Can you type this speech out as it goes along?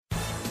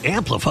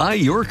Amplify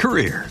your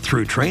career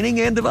through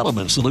training and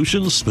development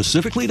solutions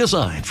specifically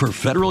designed for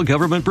federal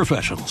government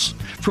professionals.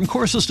 From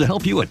courses to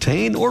help you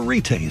attain or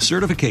retain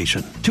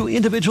certification, to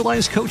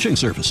individualized coaching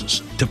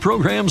services, to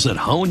programs that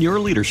hone your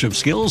leadership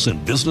skills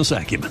and business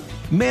acumen,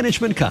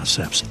 Management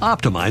Concepts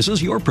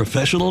optimizes your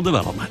professional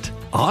development.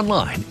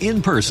 Online,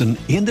 in person,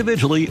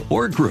 individually,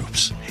 or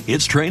groups,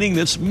 it's training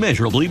that's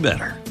measurably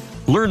better.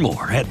 Learn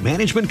more at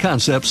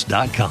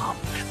managementconcepts.com.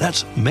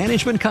 That's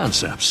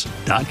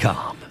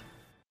managementconcepts.com.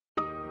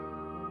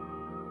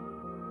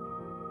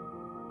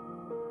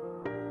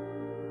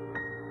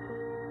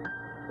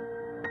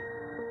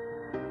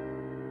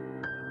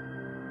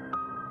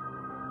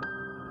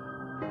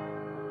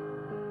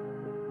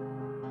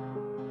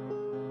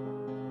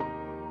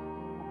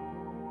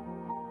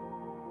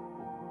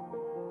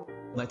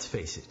 Let's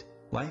face it,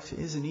 life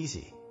isn't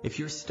easy. If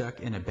you're stuck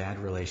in a bad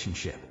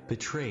relationship,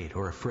 betrayed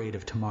or afraid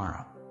of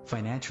tomorrow,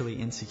 financially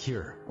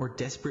insecure, or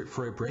desperate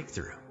for a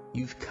breakthrough,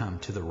 you've come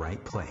to the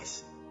right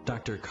place.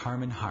 Dr.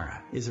 Carmen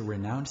Hara is a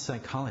renowned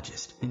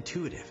psychologist,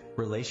 intuitive,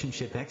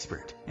 relationship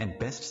expert, and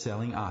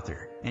best-selling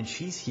author, and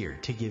she's here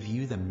to give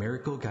you the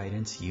miracle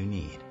guidance you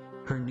need.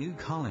 Her new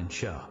call-in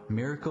show,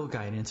 Miracle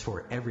Guidance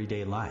for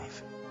Everyday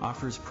Life,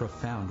 offers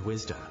profound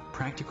wisdom,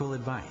 practical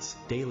advice,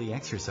 daily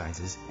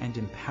exercises, and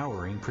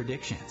empowering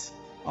predictions,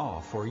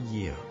 all for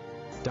you.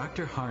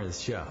 Dr. Hara's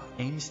show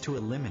aims to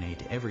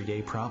eliminate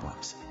everyday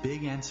problems,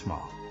 big and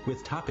small,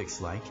 with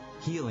topics like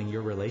healing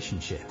your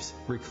relationships,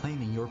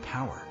 reclaiming your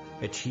power,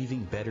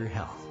 achieving better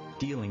health,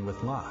 dealing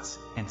with loss,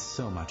 and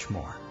so much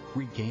more.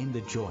 Regain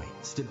the joy,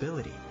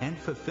 stability, and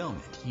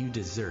fulfillment you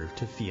deserve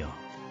to feel.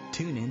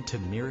 Tune in to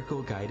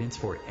Miracle Guidance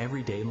for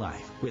Everyday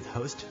Life with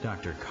host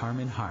Dr.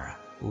 Carmen Hara,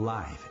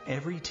 live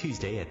every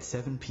Tuesday at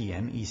 7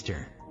 p.m.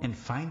 Eastern, and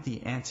find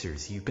the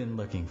answers you've been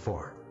looking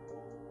for.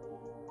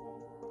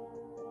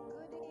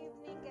 Good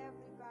evening,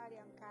 everybody.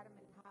 I'm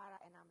Carmen Hara,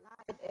 and I'm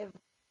live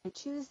every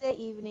Tuesday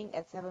evening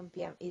at 7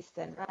 p.m.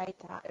 Eastern, right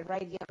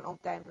here on On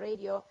Time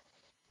Radio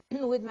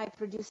with my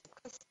producer,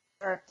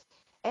 Christopher.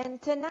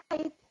 And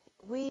tonight,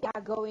 we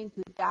are going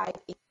to dive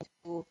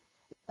into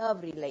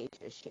love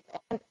relationship.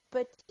 And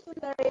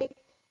particularly,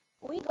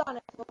 we're going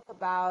to talk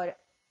about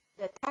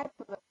the type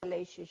of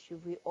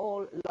relationship we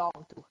all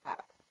long to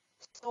have,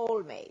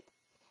 soulmate.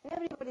 And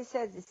everybody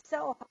says it's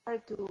so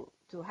hard to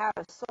have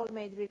a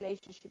soulmate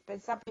relationship, and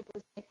some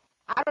people say,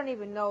 I don't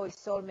even know if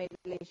soulmate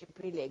relationship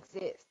really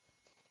exists.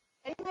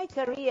 And in my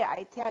career,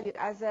 I tell you,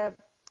 as a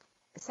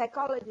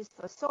psychologist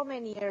for so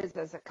many years,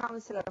 as a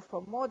counselor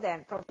for more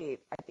than probably,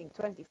 I think,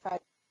 25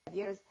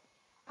 years,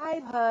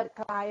 I've heard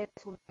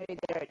clients who married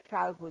their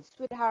childhood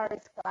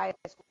sweethearts,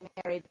 clients who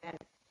married and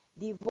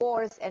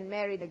divorced and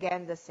married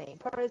again the same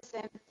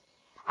person.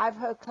 I've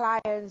heard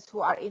clients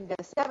who are in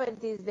their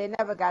 70s, they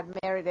never got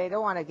married, they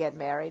don't want to get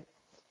married.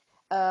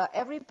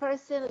 Every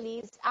person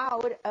lives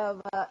out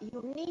of a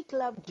unique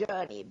love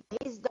journey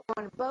based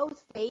on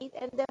both faith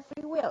and their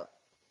free will.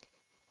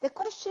 The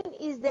question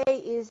is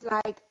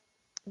like,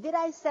 did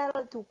I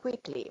settle too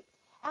quickly?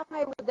 Am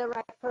I with the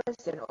right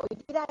person, or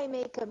did I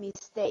make a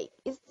mistake?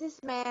 Is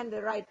this man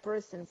the right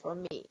person for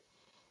me?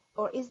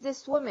 Or is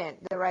this woman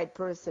the right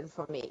person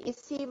for me?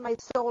 Is he my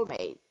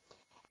soulmate?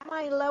 Am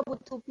I in love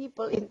with two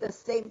people in the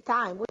same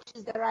time? Which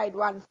is the right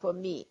one for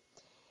me?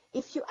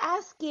 If you're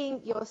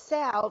asking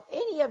yourself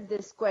any of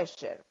this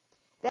question,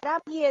 then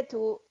I'm here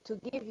to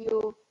give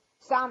you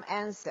some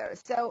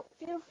answers. So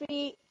feel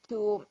free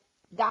to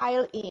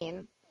dial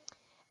in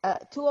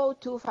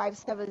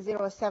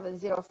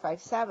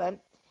 202-570-7057.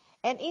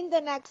 And in the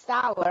next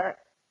hour,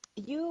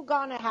 you're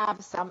going to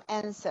have some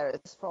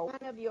answers for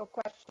one of your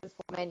questions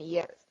for many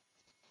years.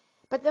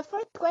 But the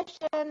first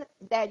question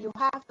that you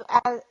have to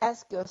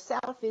ask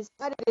yourself is,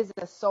 what is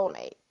a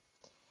soulmate?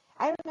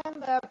 I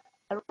remember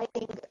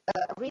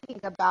reading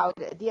about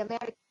the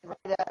American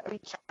writer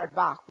Richard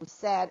Bach, who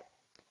said,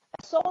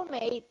 a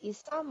soulmate is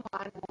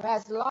someone who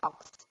has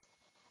locks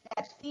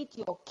that fit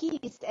your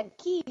keys and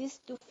keys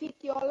to fit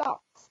your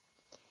locks.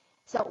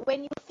 So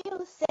when you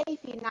feel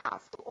safe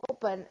enough to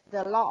open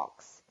the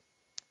locks,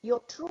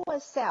 your truer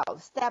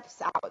self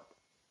steps out,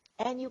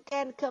 and you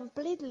can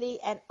completely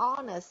and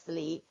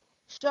honestly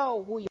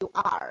show who you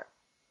are.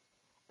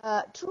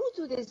 True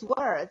to these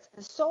words,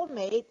 a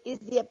soulmate is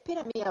the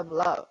epitome of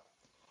love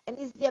and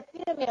is the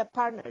epitome of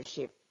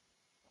partnership.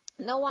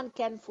 No one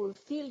can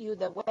fulfill you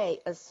the way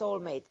a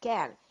soulmate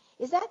can.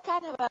 Is that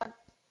kind of an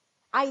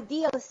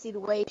ideal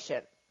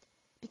situation?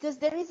 Because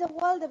there is a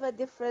world of a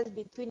difference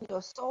between your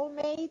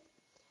soulmate,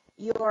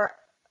 your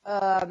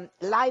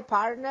life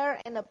partner,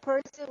 and a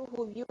person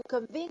who you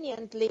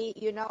conveniently,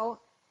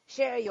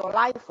 share your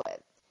life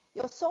with.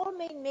 Your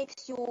soulmate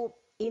makes you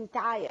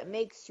entire,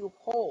 makes you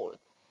whole,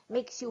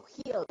 makes you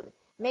healed,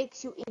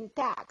 makes you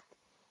intact,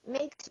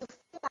 makes you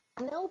feel like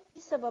no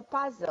piece of a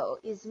puzzle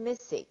is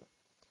missing.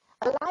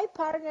 A life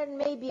partner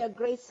may be a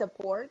great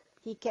support.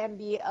 He can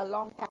be a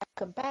long-time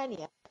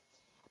companion,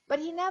 but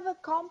he never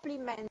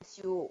complements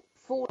you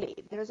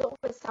fully. There's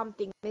always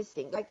something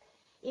missing. Like,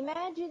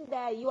 imagine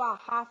that you are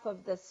half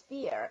of the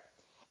sphere.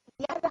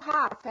 The other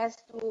half has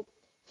to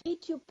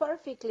fit you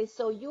perfectly,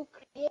 so you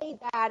create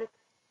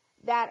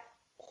that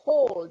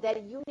whole,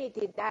 that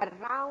unity, that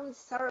round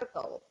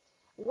circle.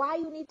 Why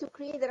you need to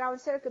create a round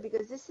circle?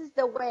 Because this is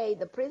the way,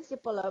 the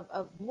principle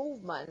of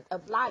movement,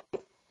 of life,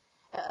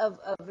 of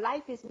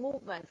life is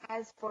movement,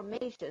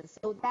 transformation.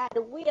 So that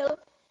the wheel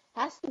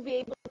has to be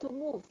able to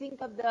move.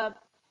 Think of the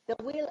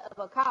wheel of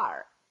a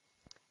car.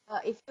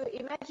 If you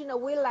imagine a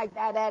wheel like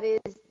that, that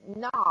is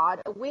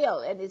not a wheel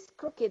and is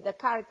crooked, the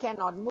car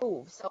cannot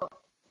move. So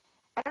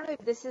I don't know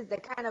if this is the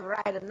kind of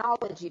right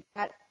analogy,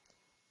 but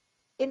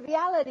in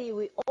reality,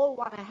 we all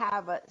want to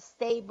have a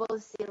stable,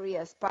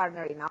 serious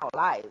partner in our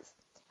lives.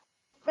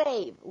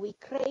 We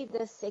crave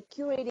the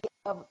security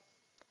of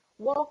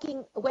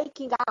waking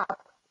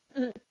up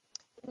in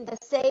the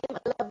same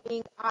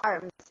loving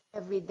arms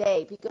every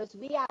day, because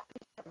we are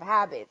creatures of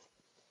habits.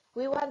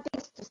 We want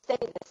things to stay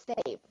the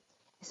same.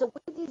 So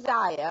we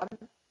desire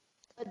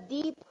a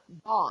deep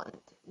bond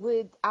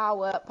with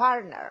our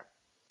partner.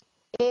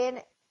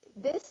 And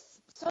this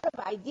sort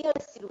of ideal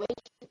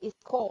situation is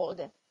called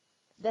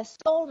the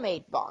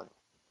soulmate bond.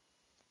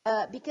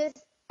 Because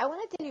I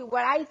want to tell you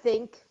what I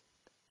think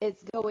is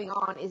going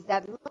on is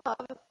that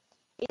love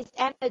is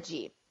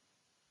energy.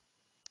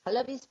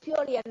 Love is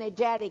purely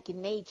energetic in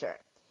nature.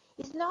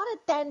 It's not a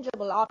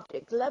tangible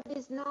object. Love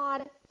is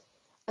not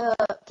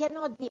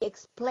cannot be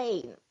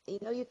explained. You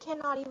know, you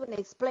cannot even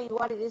explain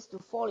what it is to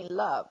fall in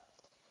love,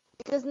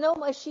 because no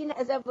machine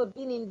has ever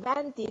been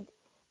invented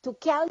to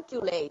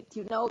calculate,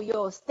 you know,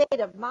 your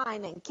state of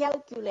mind and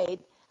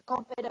calculate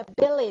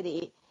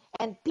compatibility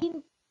and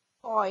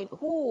pinpoint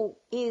who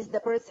is the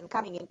person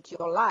coming into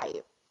your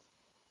life.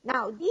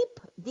 Now,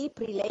 deep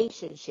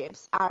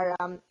relationships are,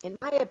 in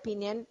my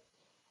opinion,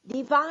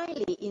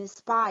 divinely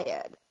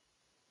inspired.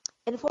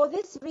 And for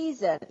this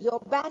reason,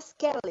 your best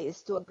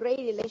catalyst to a great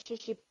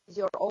relationship is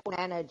your own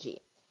energy.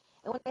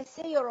 And when I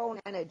say your own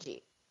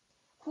energy,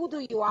 who do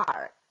you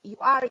are? You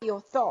are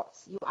your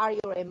thoughts. You are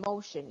your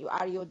emotion. You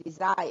are your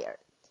desire.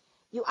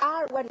 You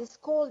are what is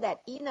called that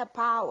inner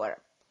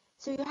power.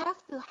 So you have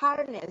to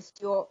harness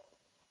your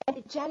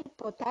energetic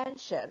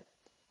potential,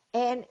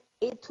 and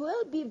it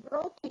will be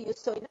brought to you.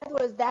 So in other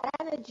words, that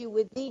energy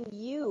within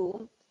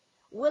you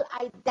will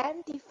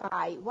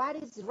identify what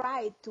is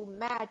right to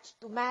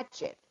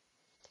match it.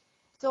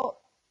 So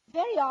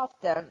very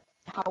often,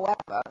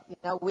 however, you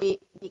know, we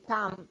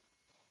become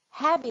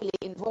heavily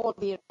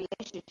involved in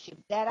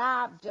relationships that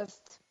are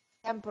just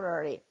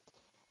temporary.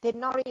 They're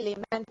not really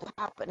meant to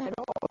happen at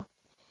all.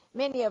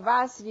 Many of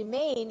us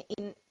remain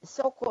in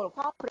so-called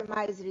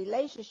compromised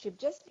relationship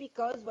just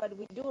because what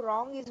we do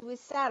wrong is we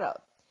settle.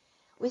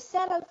 We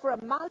settle for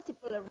a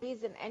multiple of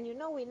reasons, and you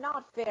know, we're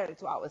not fair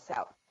to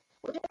ourselves.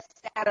 We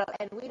just settle,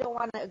 and we don't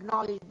want to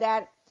acknowledge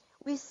that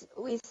we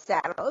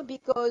settle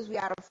because we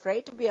are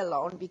afraid to be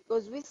alone,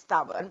 because we're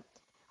stubborn.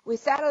 We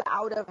settle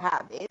out of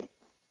habit.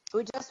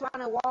 We just want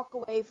to walk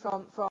away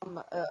from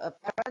a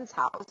parent's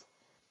house,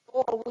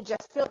 or we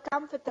just feel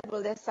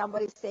comfortable that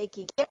somebody's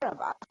taking care of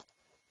us.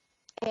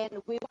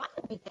 And we want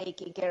to be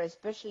taken care of,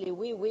 especially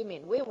we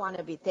women. We want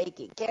to be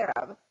taken care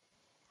of.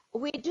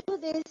 We do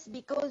this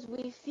because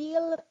we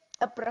feel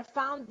a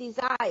profound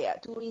desire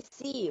to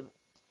receive.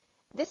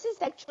 This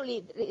is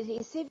actually,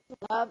 receiving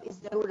love is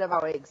the root of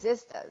our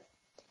existence.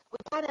 We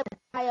kind of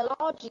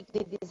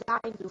biologically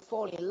designed to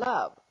fall in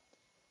love.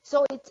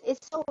 So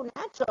it's so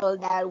natural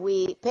that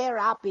we pair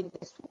up in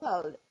this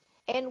world,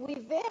 and we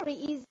very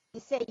easily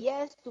say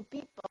yes to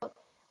people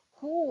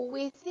who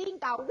we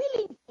think are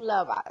willing to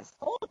love us,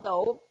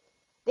 although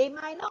they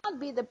might not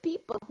be the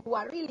people who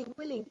are really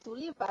willing to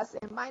leave us,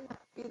 and might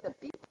not be the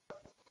people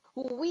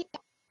who we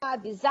are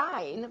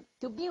designed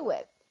to be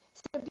with.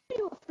 So the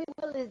beauty of free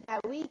will is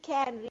that we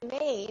can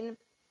remain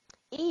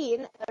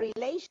in a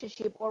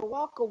relationship or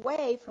walk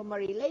away from a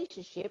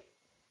relationship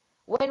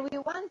when we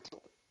want to.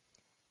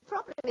 The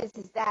problem is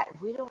that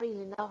we don't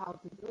really know how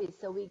to do it,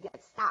 so we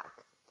get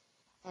stuck.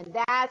 And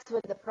that's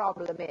what the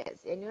problem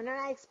is. And you know,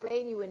 I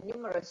explain you in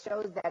numerous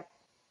shows that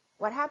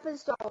what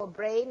happens to our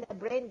brain, the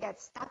brain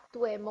gets stuck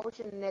to an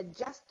emotion and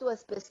adjusts to a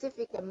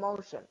specific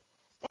emotion.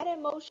 That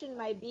emotion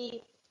might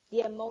be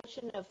the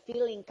emotion of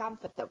feeling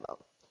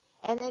comfortable.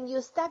 And then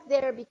you're stuck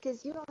there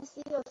because you don't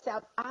see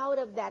yourself out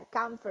of that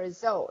comfort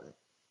zone.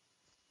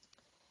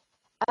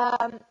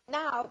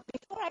 Now,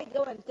 before I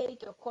go and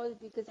take your calls,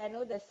 because I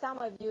know there's some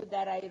of you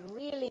that I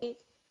really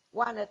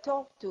want to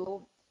talk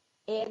to,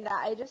 and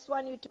I just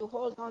want you to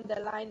hold on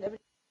the line.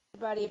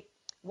 Everybody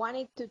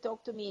wanting to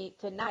talk to me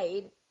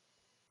tonight,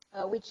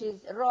 which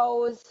is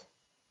Rose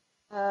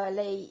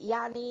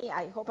Leyani.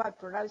 I hope I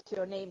pronounced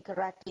your name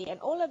correctly. And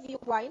all of you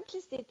who are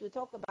interested to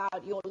talk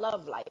about your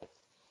love life.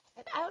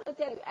 And I want to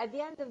tell you, at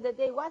the end of the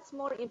day, what's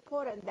more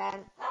important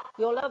than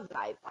your love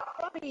life?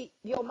 Probably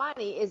your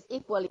money is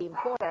equally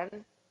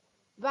important.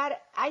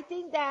 But I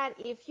think that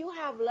if you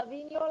have love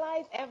in your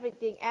life,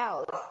 everything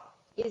else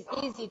is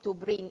easy to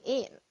bring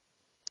in.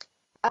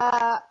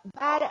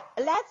 But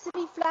let's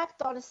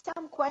reflect on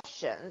some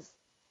questions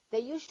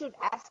that you should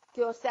ask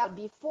yourself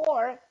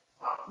before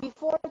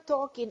before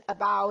talking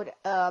about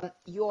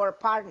your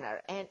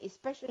partner, and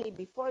especially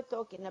before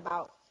talking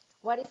about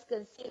what is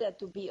considered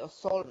to be a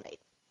soulmate.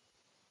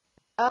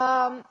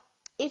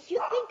 If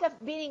you think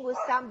of being with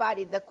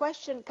somebody, the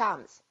question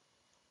comes,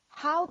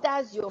 how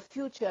does your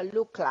future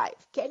look like?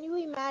 Can you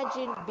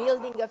imagine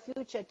building a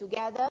future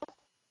together?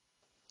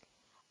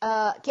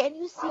 Can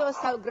you see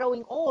yourself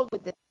growing old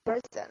with this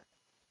person?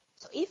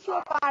 So if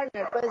your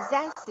partner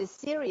possesses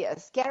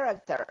serious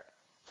character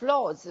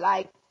flaws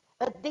like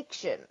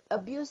addiction,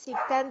 abusive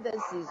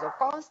tendencies, or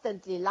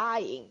constantly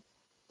lying,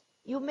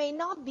 you may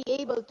not be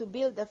able to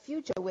build a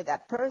future with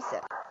that person.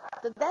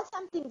 So that's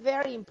something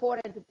very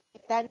important to pay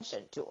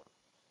attention to.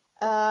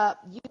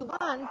 You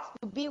want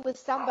to be with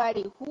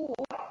somebody who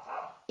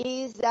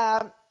is,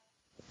 a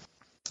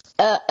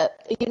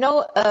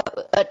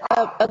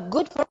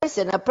good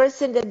person, a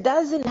person that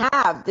doesn't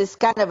have this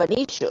kind of an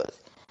issue.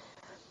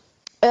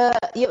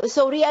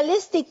 So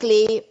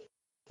realistically,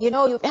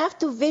 you have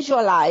to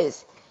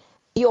visualize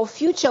your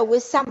future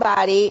with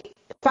somebody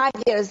 5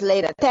 years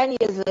later, 10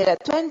 years later,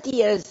 20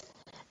 years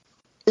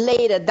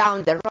later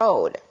down the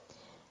road.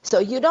 So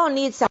you don't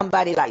need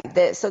somebody like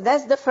this. So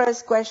that's the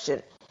first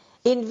question.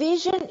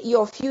 Envision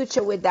your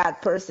future with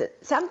that person.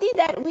 Something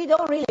that we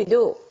don't really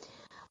do.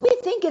 We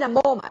think in a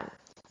moment.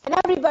 And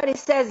everybody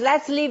says,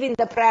 let's live in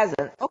the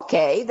present.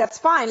 Okay, that's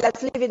fine.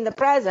 Let's live in the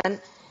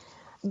present.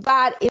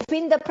 But if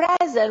in the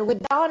present we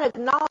don't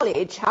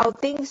acknowledge how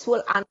things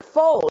will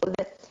unfold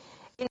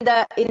in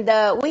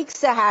the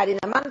weeks ahead, in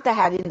the month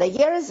ahead, in the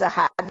years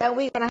ahead, then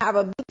we're going to have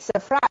a big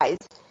surprise.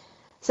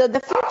 So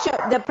the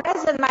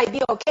present might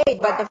be okay,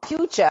 but the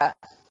future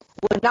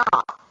will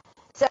not.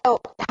 So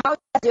how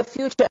does your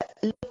future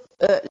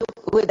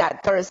look with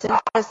that person,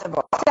 first of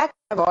all? Second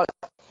of all,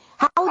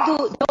 how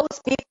do those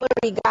people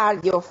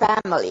regard your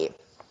family?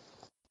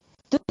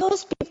 Do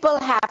those people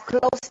have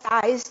close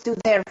ties to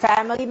their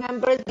family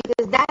members?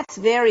 Because that's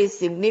very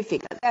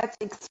significant. That's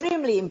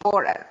extremely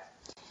important.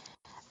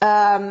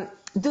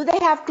 Do they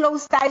have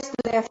close ties to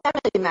their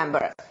family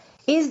member?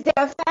 Is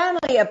their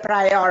family a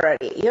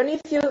priority?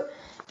 If you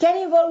get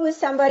involved with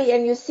somebody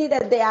and you see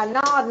that they are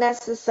not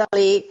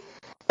necessarily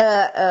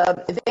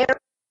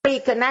very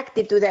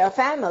connected to their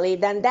family,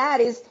 then that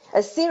is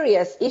a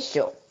serious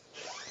issue.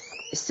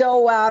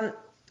 So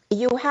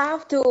you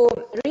have to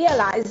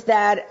realize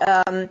that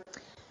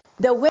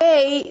the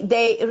way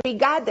they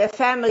regard their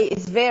family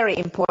is very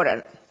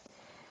important.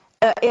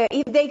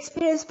 If they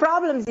experience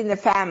problems in the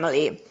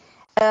family,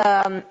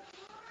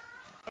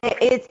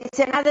 it's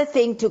another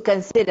thing to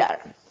consider.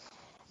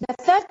 The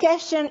third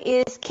question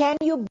is, can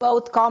you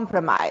both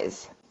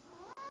compromise?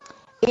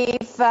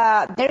 If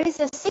there is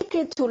a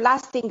secret to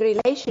lasting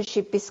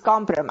relationship is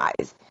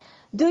compromise.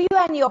 Do you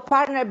and your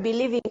partner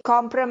believe in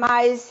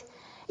compromise,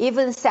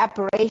 even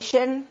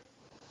separation?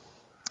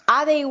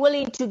 Are they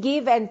willing to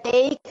give and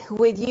take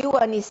with you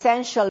an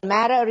essential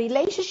matter? A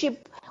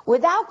relationship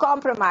without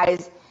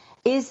compromise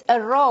is a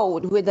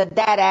road with a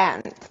dead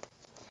end.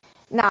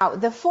 Now,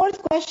 the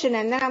fourth question,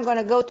 and then I'm going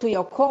to go to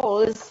your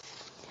calls,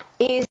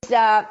 is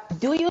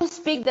do you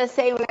speak the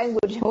same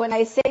language? When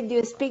I say do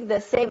you speak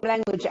the same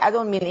language, I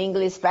don't mean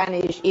English,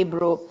 Spanish,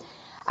 Hebrew.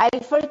 I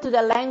refer to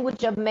the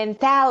language of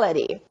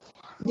mentality.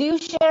 Do you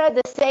share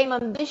the same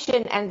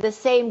ambition and the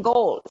same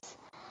goals?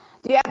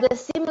 Do you have the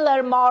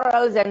similar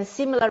morals and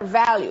similar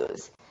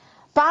values?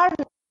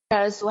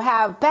 Partners who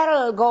have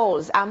parallel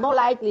goals are more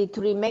likely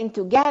to remain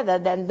together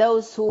than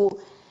those who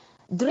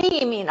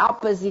dream in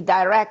opposite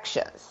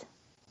directions.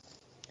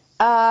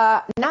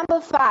 Number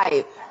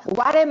 5,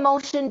 what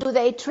emotion do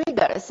they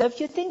trigger? So if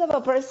you think of a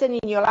person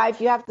in your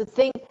life, you have to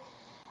think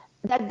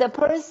that the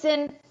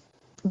person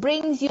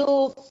brings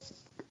you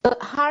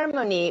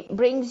harmony,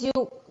 brings you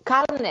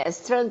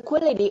calmness,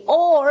 tranquility,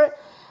 or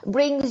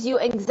brings you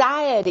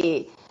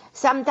anxiety,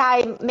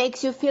 sometimes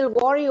makes you feel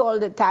worried all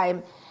the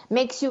time,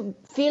 makes you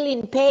feel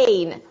in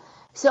pain.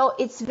 So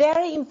it's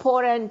very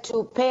important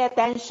to pay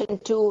attention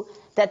to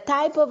the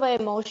type of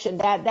emotion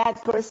that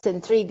that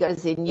person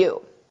triggers in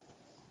you.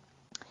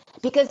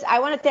 Because I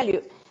want to tell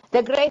you,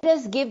 the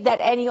greatest gift that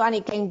anyone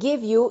can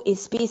give you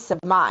is peace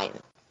of mind.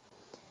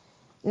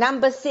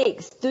 Number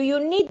 6, do you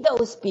need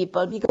those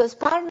people? Because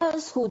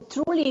partners who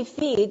truly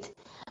fit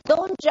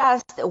don't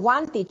just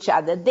want each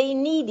other, they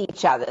need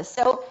each other.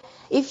 So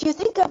if you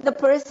think of the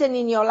person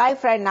in your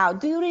life right now,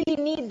 do you really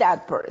need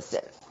that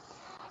person?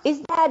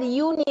 Is that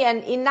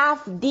union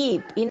enough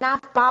deep,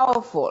 enough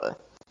powerful?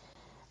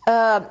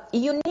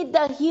 You need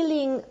the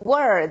healing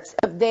words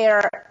of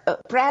their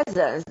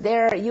presence,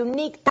 their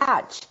unique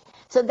touch,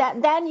 so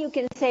that then you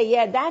can say,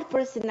 yeah, that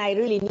person I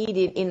really need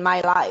in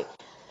my life.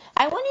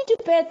 I want you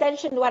to pay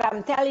attention to what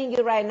I'm telling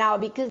you right now,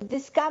 because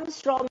this comes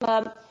from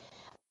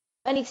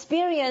an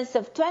experience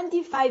of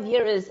 25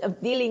 years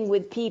of dealing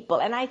with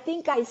people. And I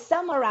think I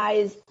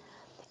summarized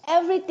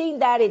everything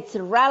that is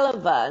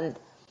relevant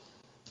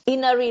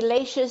in a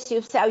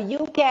relationship, so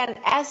you can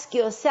ask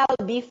yourself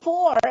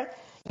before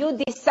you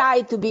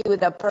decide to be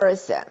with a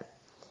person.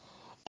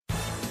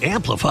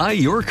 Amplify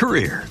your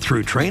career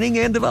through training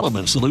and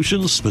development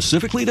solutions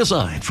specifically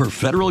designed for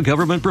federal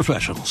government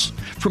professionals.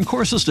 From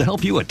courses to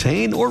help you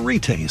attain or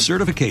retain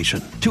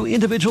certification, to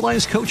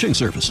individualized coaching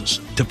services,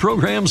 to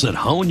programs that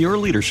hone your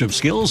leadership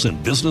skills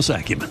and business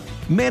acumen,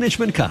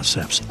 Management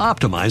Concepts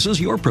optimizes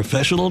your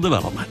professional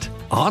development.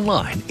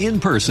 Online, in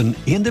person,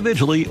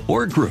 individually,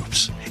 or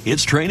groups,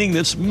 it's training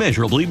that's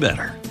measurably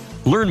better.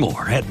 Learn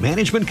more at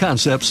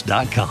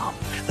managementconcepts.com.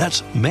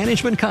 That's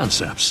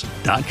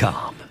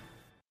managementconcepts.com.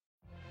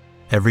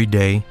 Every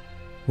day,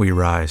 we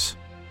rise,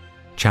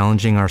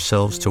 challenging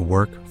ourselves to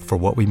work for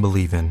what we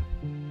believe in.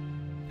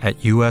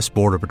 At U.S.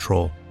 Border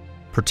Patrol,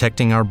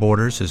 protecting our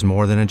borders is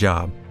more than a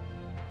job.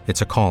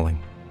 It's a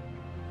calling.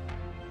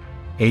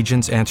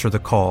 Agents answer the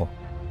call,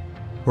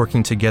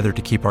 working together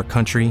to keep our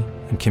country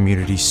and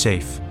communities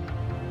safe.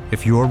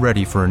 If you're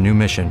ready for a new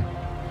mission,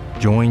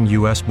 join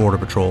U.S. Border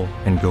Patrol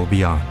and go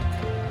beyond.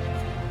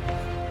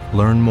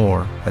 Learn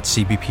more at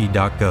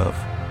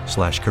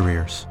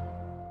cbp.gov/careers.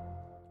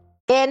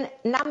 And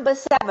number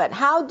 7,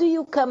 how do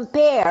you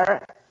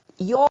compare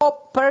your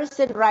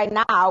person right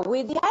now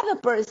with the other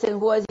person who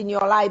was in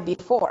your life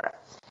before?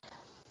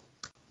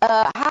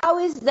 How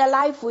is the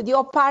life with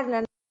your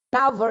partner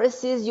now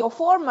versus your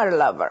former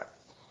lover?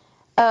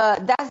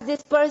 Does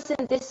this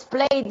person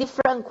display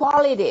different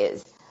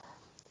qualities?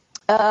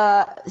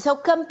 So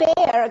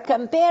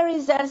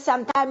comparison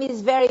sometimes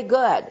is very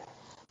good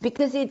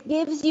because it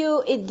gives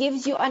you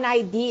an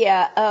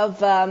idea of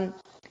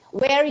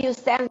where you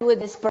stand with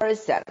this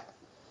person.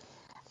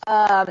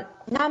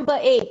 Number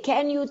 8,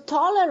 can you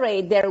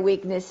tolerate their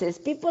weaknesses?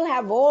 People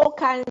have all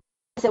kinds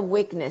of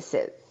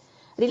weaknesses.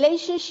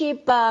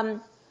 Relationship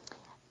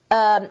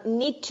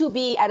need to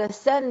be at a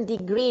certain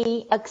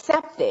degree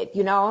accepted,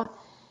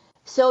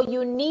 So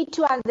you need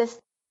to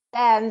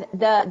understand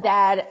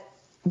that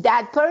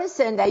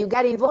person that you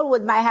get involved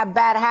with might have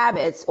bad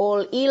habits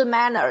or ill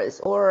manners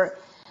or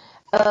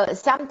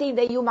something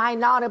that you might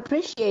not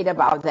appreciate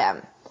about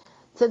them.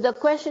 So the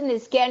question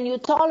is, can you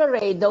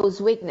tolerate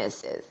those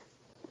weaknesses?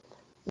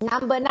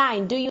 Number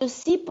 9, do you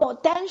see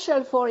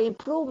potential for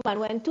improvement?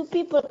 When two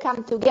people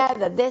come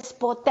together, there's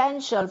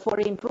potential for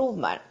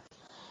improvement.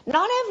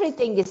 Not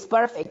everything is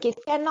perfect. It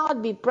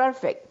cannot be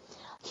perfect.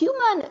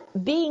 Human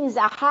beings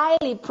are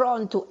highly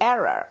prone to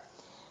error.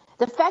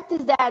 The fact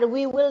is that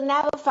we will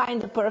never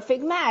find the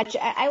perfect match.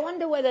 I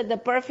wonder whether the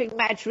perfect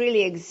match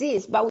really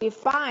exists, but we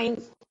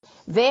find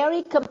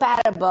very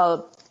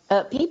compatible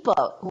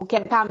people who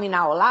can come in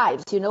our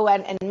lives,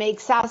 and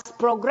makes us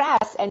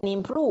progress and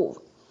improve.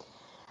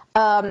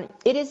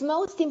 It is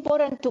most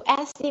important to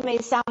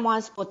estimate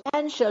someone's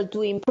potential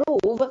to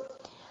improve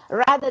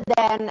rather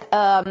than,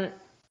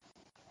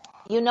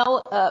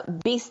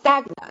 be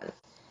stagnant.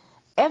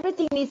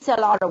 Everything needs a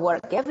lot of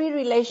work. Every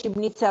relationship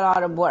needs a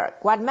lot of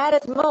work. What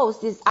matters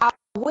most is our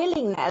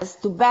willingness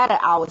to better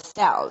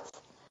ourselves.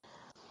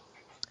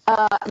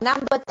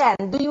 Number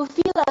 10, do you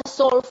feel a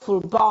soulful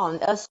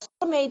bond? A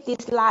soulmate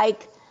is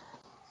like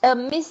a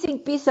missing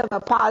piece of a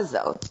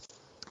puzzle.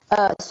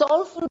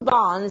 Soulful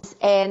bonds,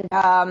 and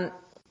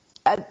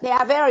there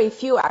are very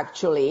few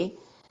actually,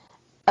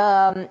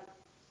 are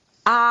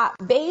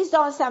based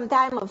on some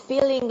time of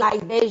feeling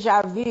like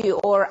deja vu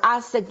or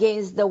us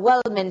against the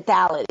world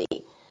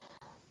mentality.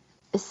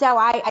 So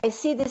I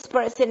see this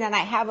person and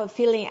I have a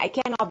feeling I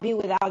cannot be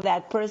without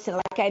that person,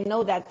 like I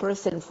know that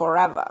person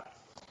forever.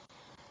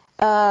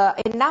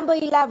 In number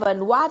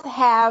 11, what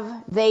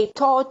have they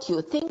taught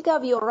you? Think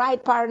of your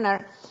right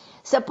partner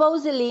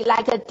supposedly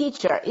like a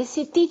teacher. Is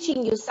he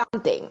teaching you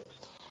something?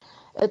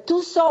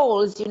 Two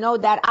souls,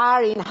 that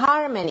are in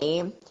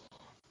harmony,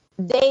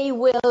 they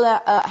will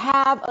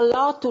have a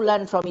lot to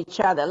learn from each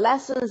other.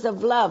 Lessons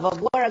of love, of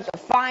work, of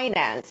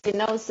finance,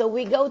 So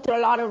we go through a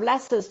lot of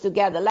lessons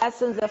together,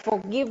 lessons of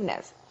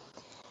forgiveness.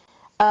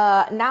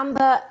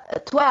 Number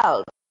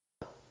 12,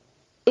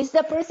 is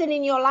the person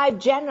in your life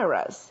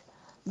generous?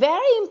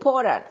 Very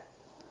important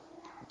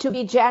to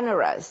be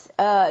generous.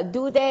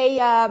 Do they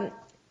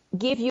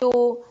give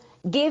you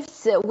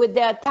gifts with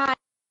their time,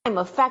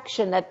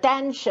 affection,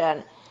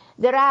 attention?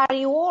 There are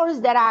rewards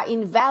that are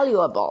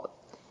invaluable.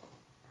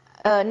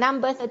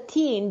 Number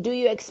 13, do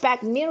you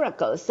expect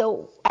miracles?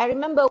 So I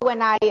remember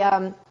when I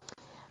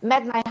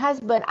met my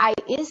husband, I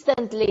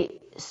instantly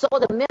saw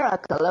the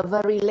miracle of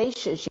a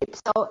relationship.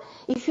 So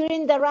if you're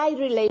in the right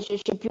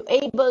relationship, you're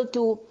able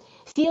to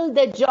feel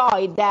the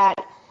joy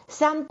that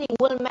something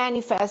will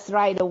manifest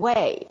right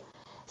away.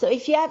 So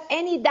if you have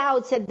any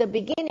doubts at the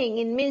beginning,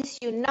 it means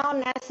you're not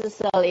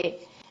necessarily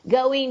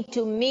going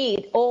to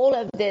meet all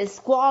of these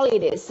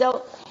qualities.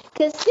 So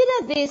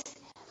consider these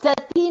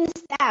 13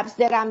 steps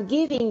that I'm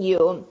giving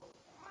you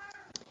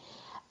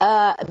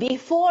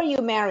before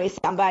you marry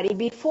somebody,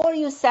 before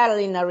you settle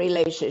in a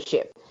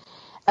relationship.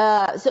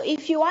 So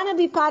if you want to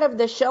be part of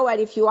the show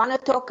and if you want to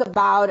talk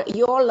about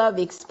your love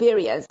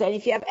experience, and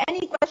if you have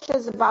any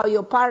questions about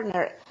your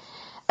partner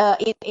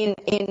in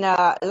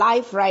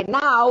life right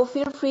now,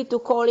 feel free to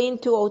call in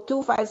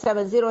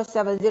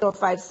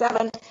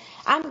 202-570-7057.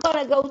 I'm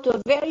going to go to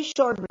a very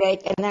short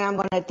break and then I'm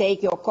going to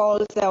take your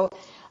call. So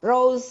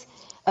Rose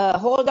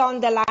Hold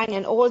on the line,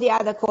 and all the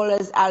other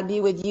callers, I'll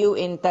be with you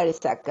in 30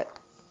 seconds.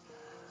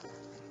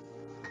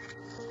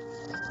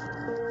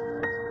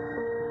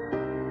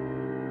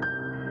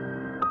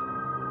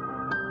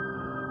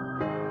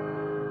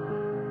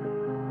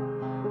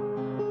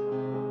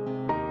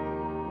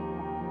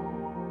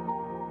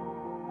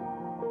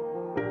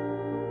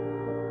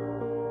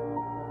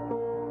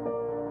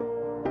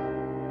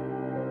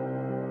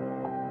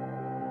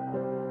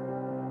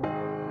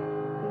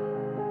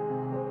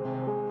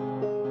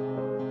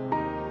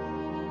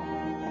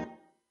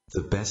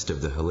 The best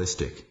of the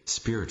holistic,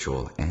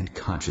 spiritual, and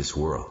conscious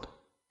world.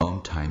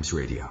 Om Times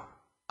Radio.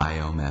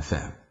 IOM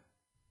FM.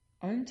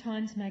 Om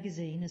Times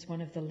Magazine is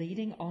one of the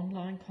leading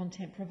online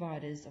content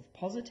providers of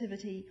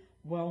positivity,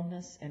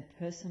 wellness, and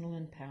personal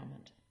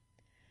empowerment.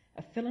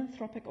 A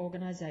philanthropic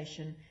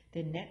organisation,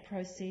 their net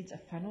proceeds are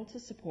funneled to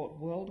support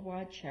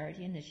worldwide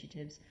charity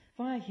initiatives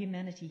via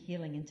Humanity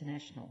Healing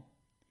International.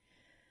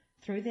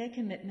 Through their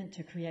commitment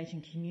to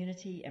creating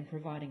community and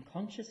providing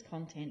conscious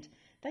content,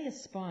 they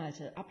aspire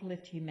to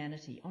uplift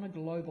humanity on a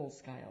global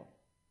scale.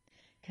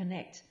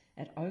 Connect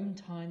at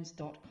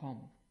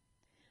omtimes.com.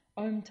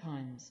 Om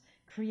Times,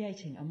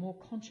 creating a more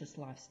conscious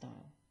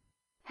lifestyle.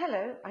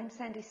 Hello, I'm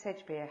Sandy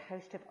Sedgbeer,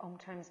 host of Om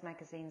Times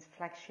Magazine's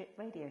flagship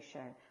radio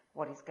show,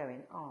 What is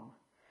Going On?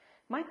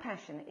 My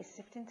passion is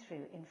sifting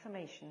through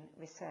information,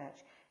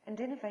 research, and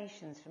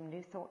innovations from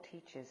New Thought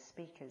teachers,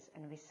 speakers,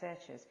 and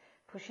researchers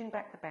pushing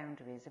back the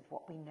boundaries of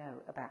what we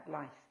know about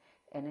life,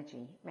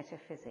 energy,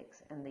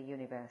 metaphysics, and the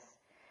universe.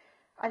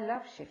 I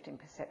love shifting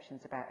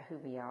perceptions about who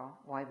we are,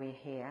 why we're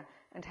here,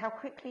 and how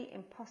quickly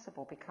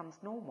impossible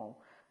becomes normal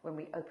when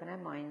we open our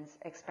minds,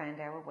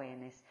 expand our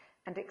awareness,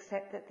 and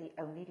accept that the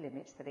only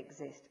limits that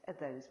exist are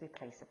those we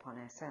place upon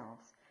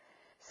ourselves.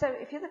 So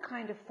if you're the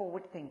kind of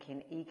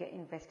forward-thinking, eager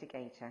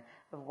investigator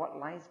of what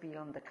lies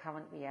beyond the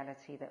current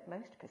reality that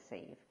most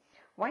perceive,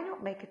 why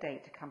not make a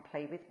date to come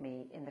play with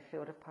me in the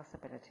field of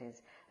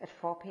possibilities at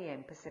 4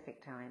 p.m.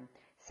 Pacific Time,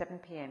 7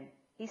 p.m.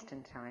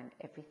 Eastern Time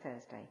every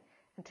Thursday,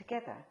 and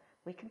together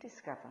we can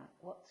discover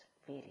what's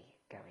really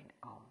going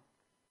on.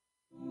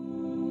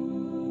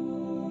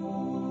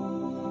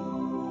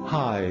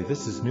 Hi,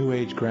 this is New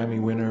Age Grammy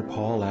winner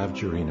Paul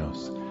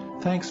Avgerinos.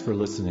 Thanks for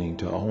listening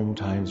to Om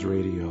Times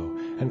Radio,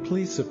 and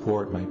please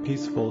support my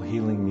peaceful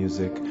healing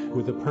music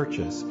with a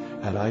purchase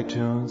at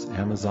iTunes,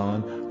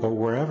 Amazon, or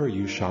wherever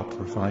you shop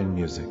for fine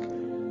music.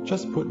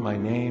 Just put my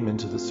name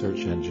into the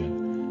search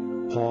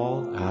engine,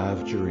 Paul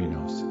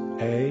Avgerinos.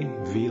 A,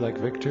 V like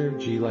Victor,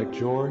 G like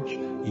George,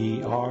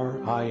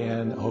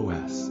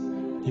 E-R-I-N-O-S.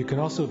 You can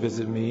also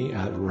visit me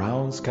at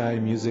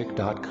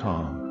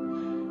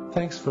roundskymusic.com.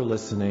 Thanks for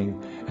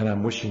listening, and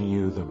I'm wishing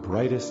you the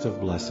brightest of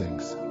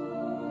blessings.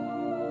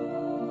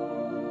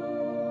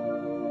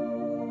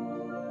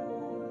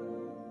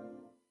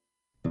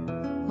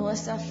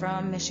 Melissa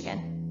from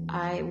Michigan.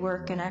 I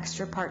work an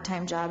extra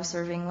part-time job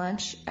serving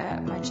lunch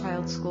at my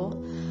child's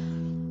school,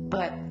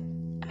 but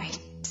I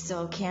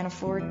still can't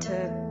afford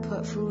to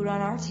put food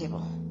on our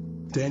table.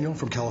 Daniel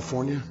from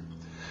California.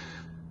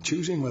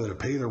 Choosing whether to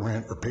pay the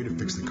rent or pay to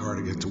fix the car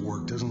to get to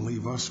work doesn't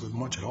leave us with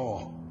much at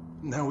all.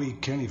 Now we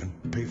can't even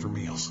pay for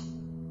meals.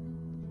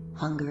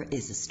 Hunger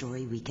is a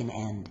story we can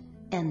end.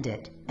 End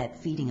it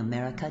at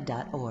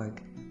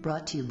feedingamerica.org.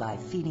 Brought to you by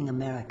Feeding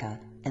America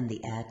and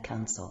the Ad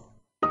Council.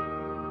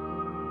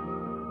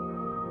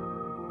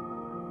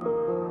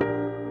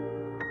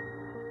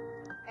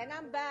 And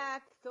I'm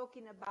back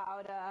talking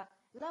about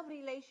love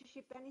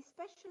relationship, and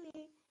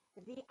especially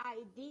the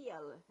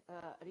ideal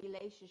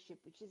relationship,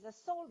 which is a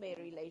soulmate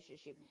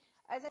relationship.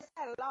 As I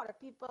said, a lot of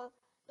people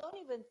don't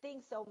even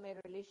think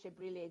soulmate relationship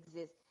really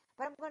exists.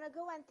 But I'm going to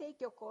go and take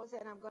your calls,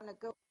 and I'm going to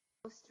go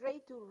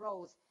straight to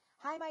Rose.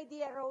 Hi, my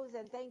dear Rose,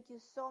 and thank you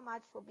so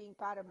much for being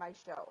part of my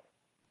show.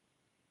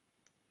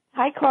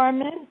 Hi,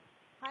 Carmen.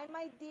 Hi,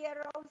 my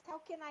dear Rose. How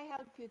can I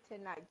help you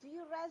tonight? Do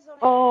you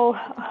resonate? Oh,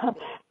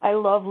 I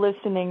love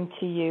listening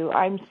to you.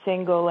 I'm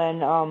single,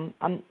 and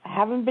I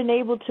haven't been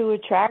able to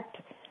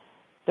attract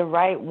the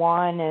right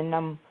one, and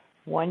I'm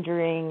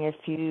wondering if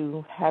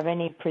you have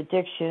any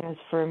predictions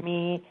for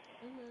me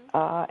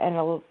and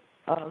a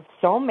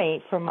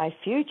soulmate for my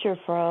future,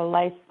 for a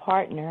life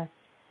partner.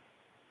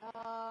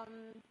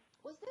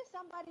 Was there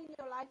somebody in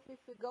your life, if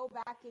we go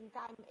back in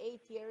time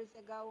 8 years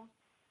ago?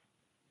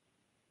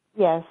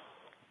 Yes.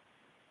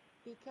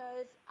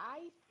 Because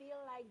I feel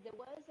like there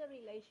was a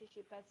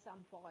relationship at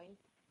some point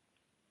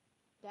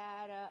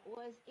that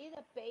was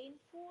either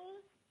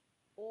painful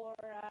or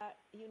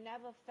you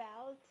never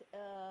felt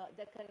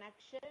the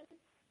connection.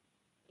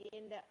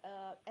 And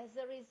as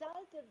a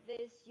result of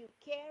this, you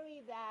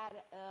carry that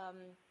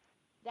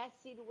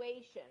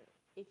situation,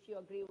 if you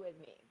agree with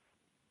me.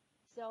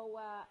 So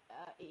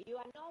you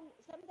are not.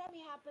 Sometimes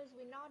it happens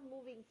we're not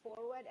moving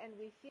forward, and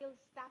we feel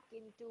stuck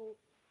into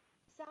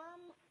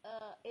some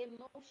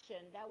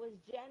emotion that was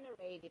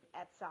generated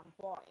at some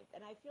point,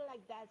 and I feel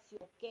like that's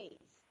your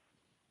case.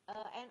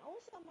 And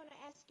also, I'm going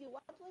to ask you,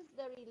 what was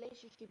the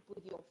relationship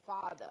with your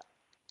father?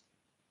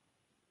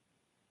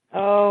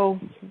 Oh,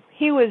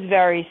 he was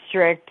very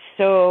strict.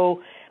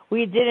 So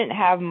we didn't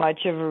have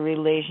much of a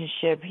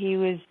relationship. He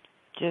was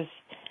just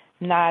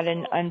not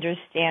an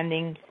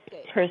understanding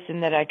person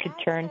that I could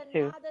turn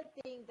to. That's another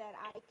thing that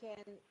I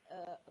can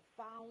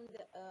found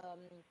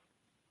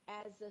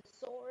as a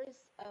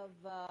source of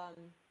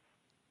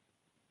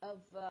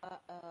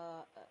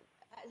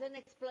as an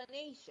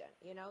explanation,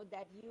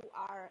 that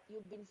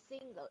you've been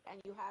single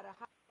and you had a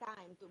hard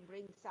time to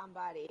bring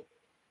somebody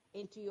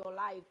into your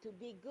life to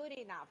be good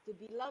enough, to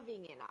be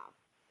loving enough.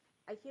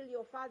 I feel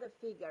your father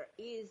figure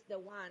is the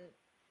one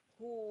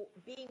who,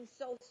 being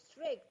so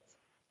strict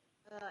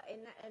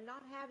and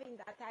not having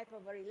that type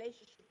of a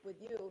relationship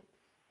with you,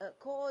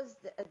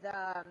 caused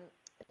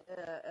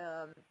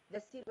the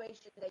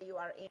situation that you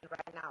are in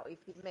right now, if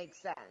it makes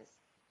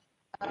sense.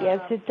 Yes,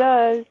 it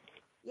does.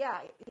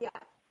 Yeah.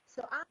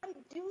 So I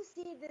do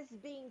see this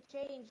being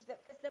changed,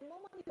 because the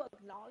moment you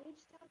acknowledge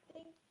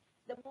something,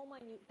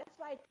 that's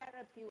why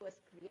therapy was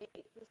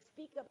created, to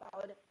speak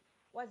about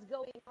what's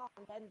going on.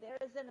 And there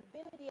is an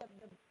ability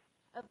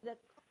of the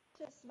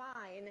conscious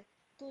mind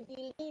to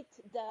delete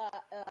the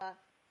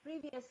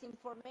previous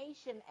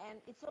information, and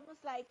it's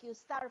almost like you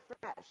start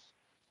fresh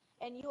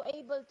and you're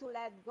able to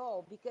let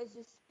go because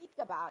you speak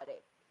about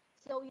it.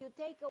 So you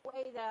take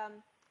away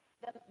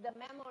the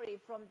memory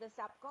from the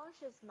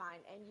subconscious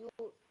mind, and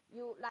you're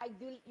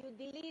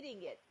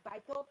deleting it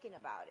by talking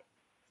about it.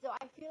 So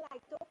I feel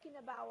like talking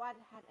about what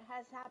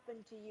has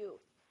happened to you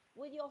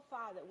with your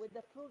father, with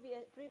the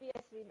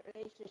previous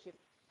relationship,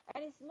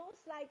 and it's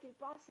most likely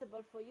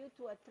possible for you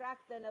to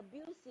attract an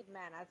abusive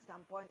man at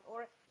some point,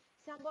 or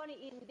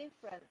somebody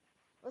indifferent,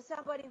 or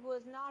somebody who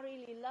is not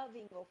really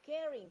loving or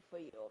caring for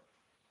you.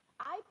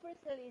 I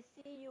personally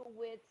see you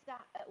with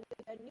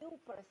a new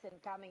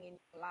person coming in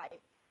your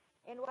life.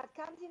 And what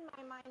comes in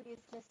my mind is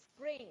the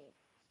spring.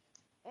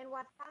 And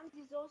what comes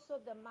is also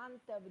the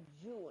month of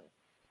June.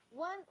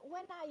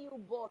 When are you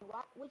born?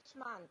 Which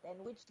month and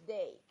which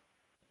day?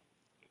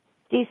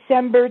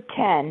 December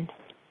 10.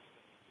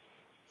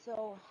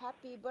 So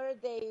happy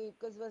birthday,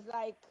 because it was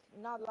like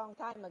not a long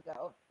time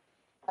ago.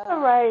 All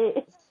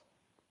right.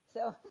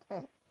 So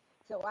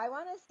I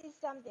want to see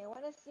something. I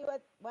want to see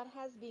what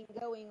has been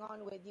going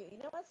on with you. You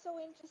know what's so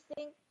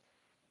interesting?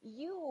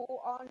 You,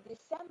 on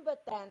December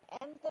 10th,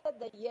 entered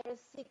the year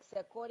 6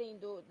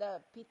 according to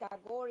the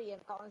Pythagorean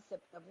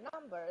concept of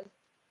numbers,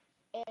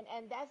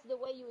 and that's the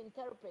way you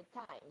interpret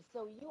time.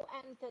 So you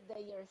entered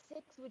the year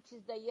 6, which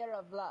is the year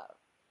of love.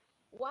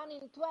 1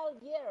 in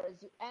 12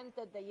 years, you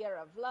entered the year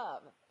of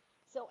love.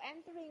 So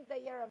entering the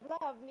year of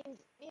love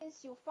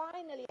means you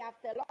finally,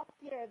 after a long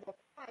period of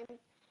time,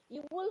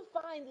 you will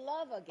find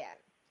love again.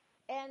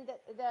 And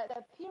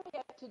the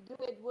period to do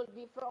it will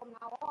be from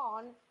now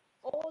on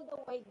all the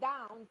way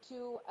down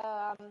to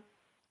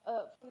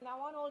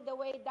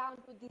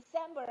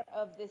December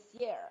of this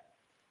year.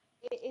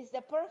 It is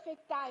the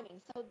perfect timing.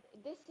 So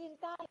this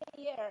entire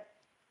year,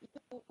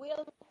 you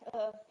will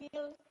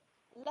feel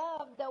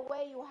love the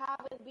way you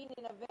haven't been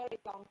in a very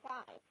long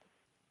time.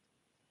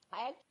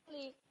 I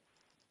actually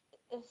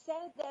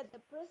sense that the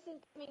person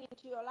coming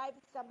into your life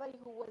is somebody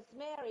who was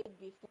married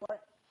before,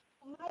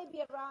 who might be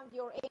around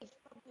your age,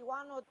 probably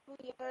 1 or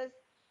 2 years,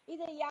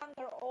 either young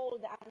or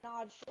old, I'm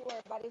not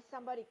sure, but it's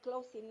somebody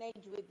close in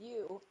age with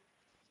you.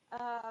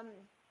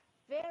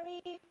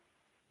 Very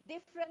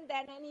different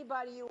than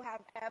anybody you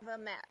have ever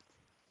met.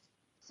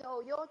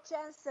 So your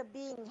chance of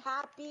being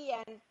happy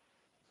and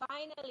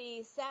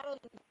finally settling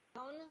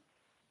down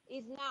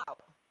is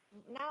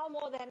now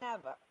more than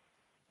ever.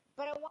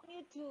 But I want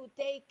you to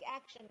take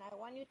action. I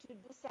want you to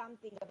do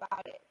something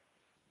about it.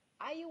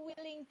 Are you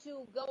willing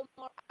to go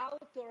more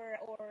out or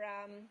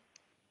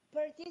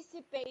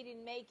participate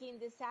in making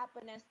this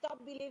happen, and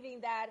stop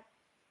believing that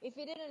if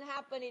it didn't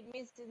happen, it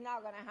means it's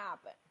not going to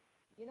happen?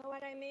 You know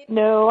what I mean?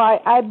 No,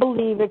 I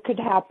believe it could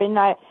happen.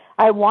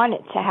 I want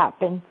it to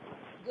happen.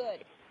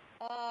 Good.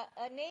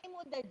 A name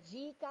with a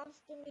G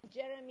comes to me,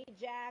 Jeremy,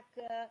 Jack,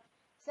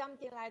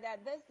 something like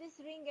that. Does this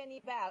ring any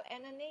bell?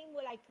 And a name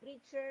like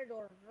Richard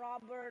or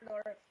Robert,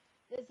 or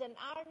there's an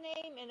R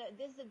name, and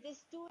there's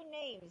these two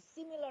names,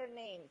 similar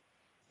names,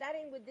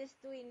 starting with these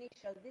two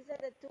initials. These are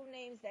the two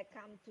names that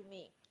come to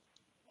me.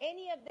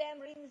 Any of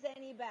them rings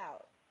any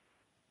bell?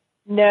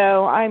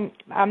 No,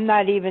 I'm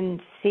not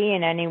even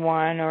seeing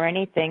anyone or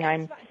anything.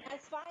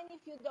 That's fine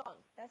if you don't.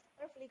 That's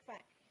perfectly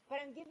fine. But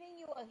I'm giving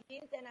you a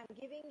hint, and I'm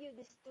giving you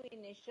these two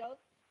initials,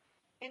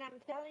 and I'm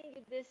telling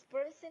you this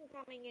person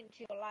coming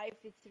into your life,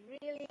 it's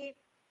really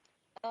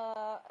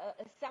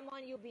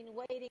someone you've been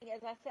waiting,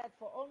 as I said,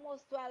 for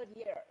almost 12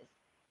 years,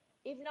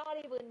 if not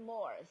even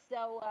more.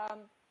 So,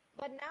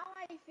 but now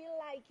I feel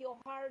like your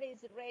heart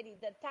is ready.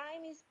 The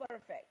time is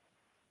perfect.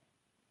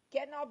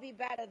 Cannot be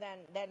better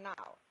than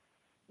now.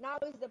 Now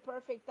is the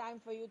perfect time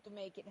for you to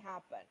make it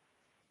happen.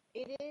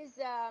 It is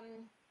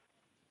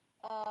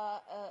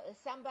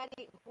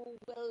somebody who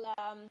will,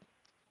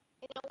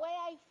 in a way,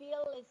 I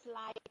feel it's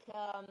like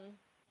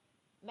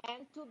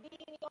meant to be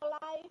in your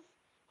life.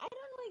 I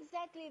don't know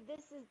exactly if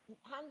this is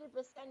 100%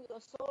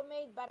 your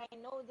soulmate, but I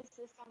know this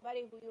is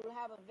somebody who you'll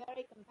have a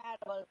very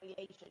compatible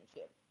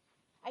relationship.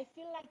 I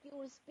feel like you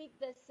will speak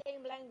the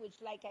same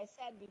language. Like I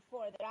said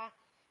before, there are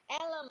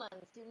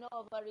elements,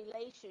 of a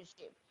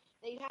relationship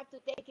that you have to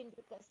take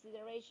into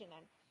consideration.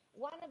 And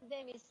one of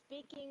them is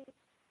speaking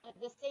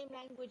the same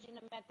language in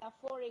a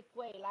metaphoric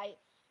way, like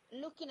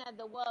looking at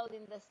the world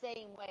in the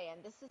same way.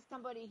 And this is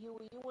somebody who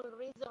you will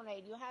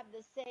resonate. You have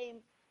the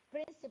same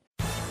principle.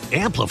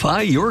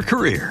 Amplify your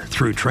career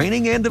through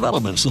training and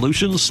development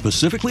solutions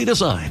specifically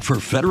designed for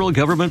federal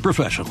government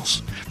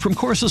professionals. From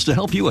courses to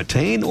help you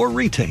attain or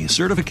retain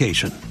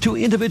certification, to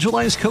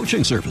individualized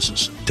coaching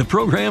services, to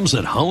programs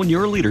that hone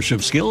your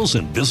leadership skills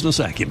and business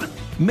acumen,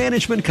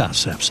 Management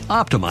Concepts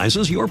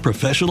optimizes your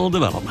professional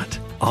development.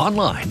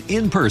 Online,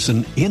 in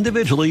person,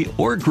 individually,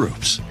 or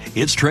groups,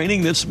 it's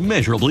training that's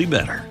measurably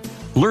better.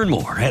 Learn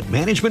more at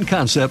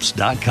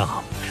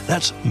managementconcepts.com.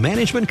 That's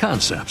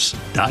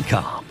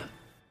managementconcepts.com.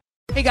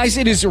 Hey guys,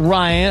 it is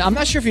Ryan. I'm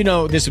not sure if you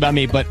know this about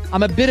me, but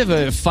I'm a bit of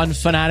a fun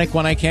fanatic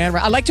when I can.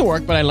 I like to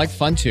work, but I like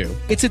fun too.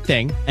 It's a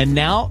thing. And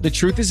now the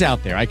truth is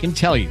out there. I can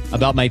tell you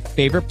about my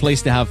favorite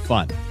place to have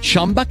fun.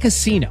 Chumba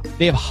Casino.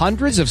 They have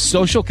hundreds of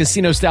social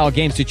casino style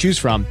games to choose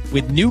from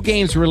with new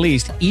games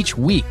released each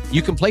week.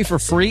 You can play for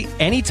free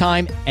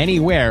anytime,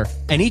 anywhere.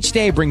 And each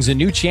day brings a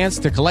new chance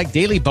to collect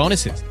daily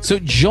bonuses. So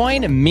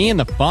join me in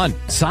the fun.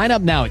 Sign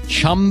up now at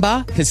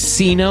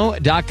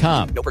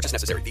ChumbaCasino.com. No purchase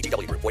necessary.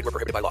 VGW Group. Void where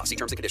prohibited by law. See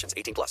terms and conditions.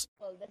 18+.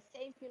 The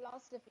same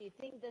philosophy,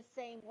 think the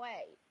same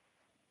way.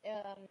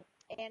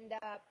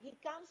 He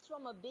comes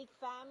from a big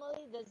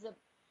family. There's a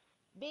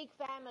big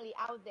family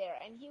out there.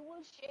 And he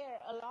will share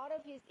a lot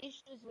of his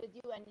issues with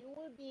you. And you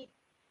will be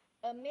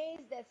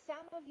amazed that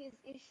some of his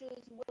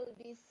issues will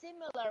be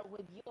similar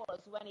with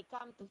yours when it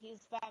comes to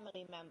his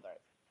family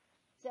members.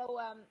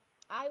 So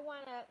I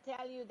want to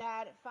tell you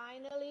that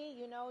finally,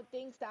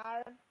 things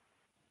are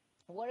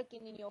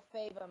working in your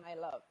favor, my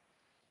love.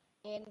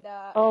 And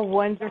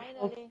wonderful.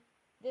 Finally,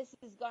 this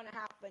is going to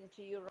happen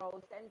to you,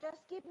 Rose. And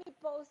just keep me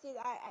posted.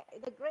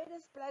 The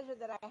greatest pleasure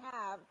that I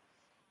have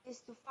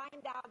is to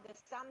find out that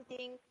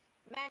something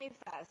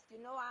manifests.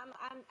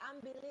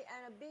 I'm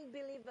a big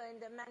believer in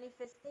the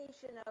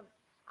manifestation of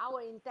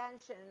our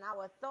intention and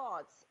our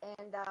thoughts.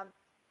 And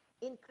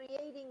in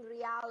creating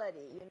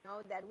reality,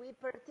 that we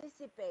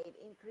participate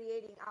in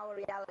creating our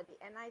reality.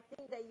 And I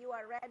think that you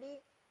are ready.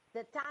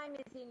 The time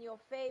is in your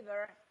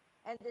favor,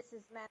 and this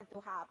is meant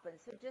to happen.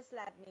 So just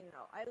let me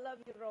know. I love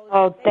you, Rose.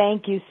 Oh,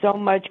 thank you so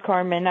much,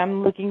 Carmen.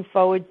 I'm looking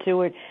forward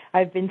to it.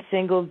 I've been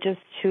single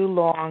just too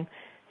long,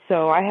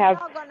 so I have...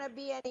 You're not going to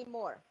be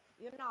anymore.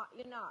 You're not.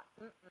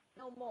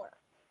 No more.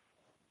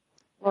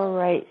 All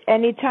right.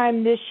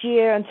 Anytime this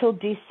year until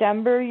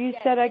December, you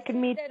said I could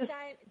meet this?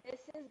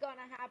 This is going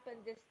to happen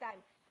this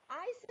time.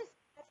 I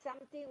suspect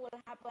something will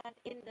happen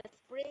in the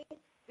spring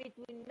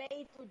between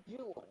May to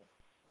June.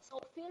 So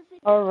feel free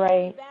to call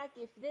me back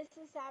if this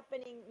is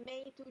happening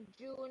May to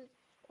June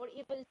or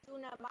even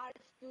sooner,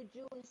 March to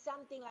June,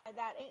 something like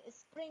that.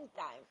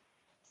 Springtime.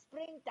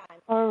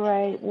 All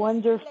right.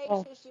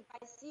 Wonderful. Relationship,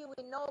 I see you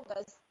in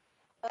August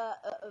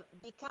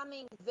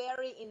becoming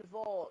very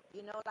involved.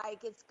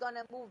 Like it's going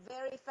to move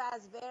very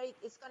fast.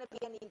 It's going to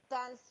be an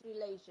intense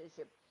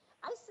relationship.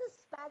 I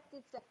suspect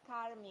it's a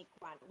karmic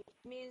one,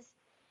 which means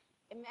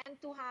it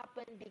meant to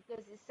happen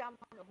because it's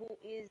someone who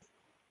is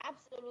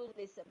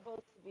absolutely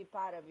supposed to be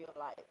part of your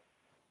life.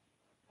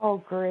 Oh,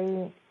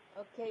 great.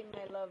 Okay,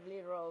 my lovely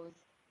Rose.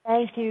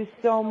 Thank you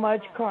so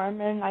much,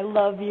 Carmen. I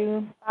love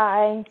you.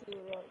 Bye. Thank you,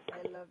 Rose.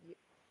 I love you.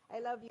 I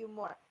love you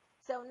more.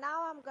 So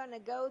now I'm going to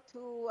go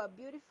to a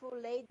beautiful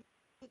lady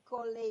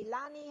called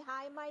Leilani.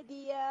 Hi, my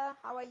dear.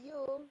 How are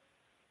you?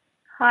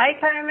 Hi,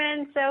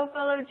 Carmen. So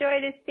full of joy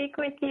to speak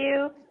with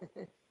you.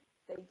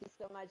 Thank you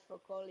so much for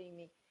calling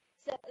me.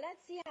 So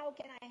let's see, how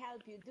can I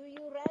help you? Do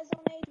you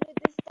resonate with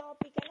this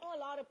topic? I know a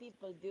lot of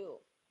people do.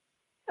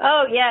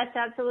 Oh, yes,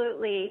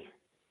 absolutely.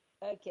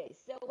 Okay,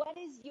 so what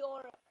is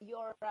your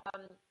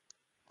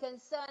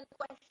concern,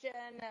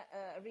 question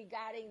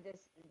regarding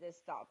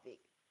this topic?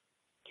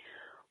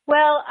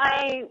 Well,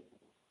 I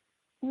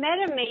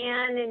met a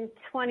man in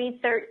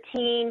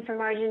 2013 from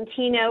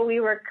Argentina. We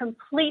were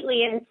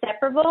completely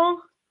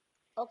inseparable.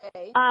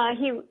 Okay.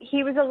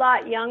 He was a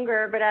lot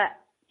younger, but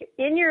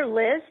in your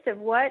list of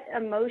what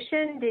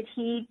emotion did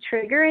he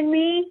trigger in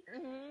me,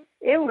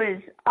 it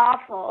was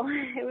awful.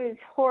 It was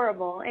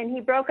horrible. And he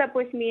broke up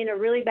with me in a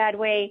really bad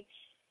way.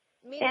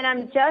 And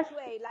I'm just...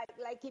 way?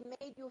 Like he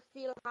made you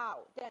feel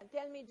how?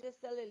 Tell me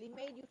just a little. He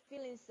made you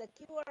feel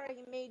insecure?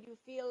 He made you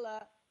feel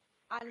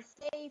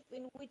unsafe?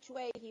 In which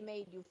way he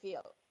made you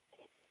feel?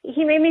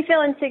 He made me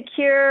feel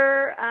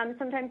insecure.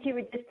 Sometimes he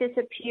would just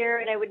disappear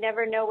and I would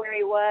never know where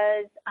he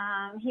was.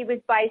 He was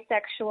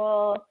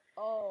bisexual.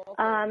 Oh,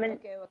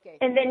 okay. Okay.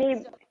 And then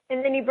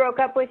he broke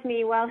up with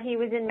me while he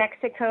was in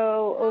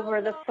Mexico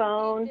over the phone.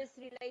 How long did this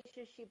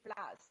relationship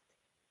last?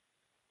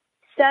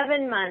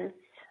 7 months.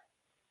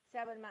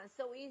 7 months.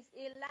 So it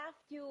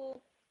left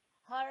you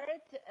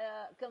hurt,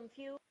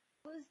 confused,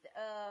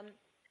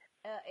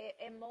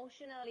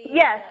 emotionally.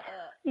 Yes.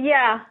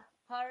 Yeah.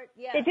 Hurt.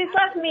 Yeah. It just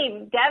left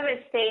me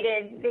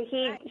devastated.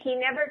 He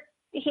never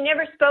he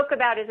never spoke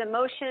about his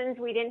emotions.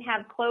 We didn't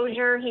have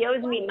closure. He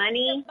owes me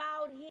money. What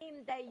about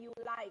him that you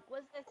like?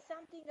 Was there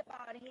something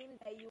about him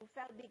that you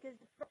felt? Because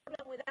the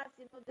problem with us,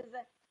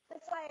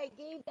 that's why I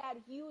gave that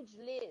huge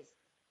list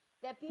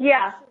that people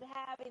should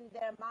have in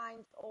their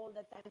minds all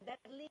the time.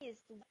 That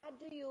list, what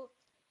do you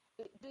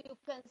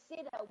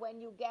consider when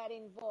you get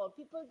involved?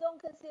 People don't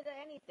consider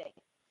anything.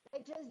 They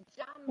just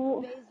jump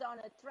based on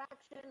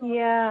attraction.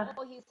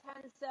 Oh, he's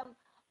handsome.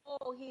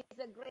 Oh, he's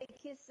a great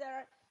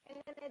kisser. And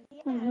then at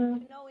the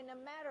end, in a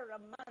matter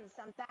of months,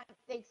 sometimes it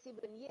takes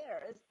even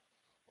years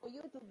for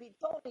you to be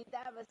totally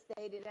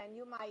devastated, and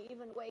you might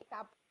even wake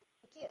up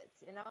with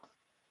kids, And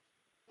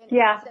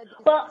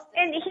Well,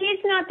 and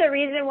he's not the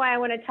reason why I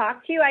want to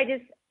talk to you.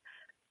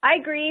 I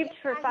grieved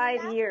for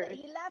 5 years.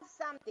 He left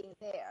something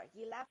there.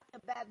 He left a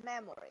bad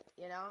memory,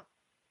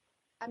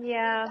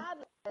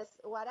 Regardless,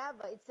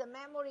 whatever, it's a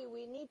memory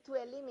we need to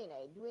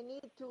eliminate. We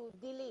need to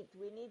delete.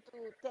 We need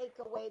to take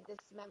away this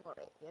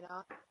memory,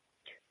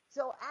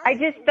 So I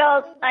just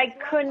felt I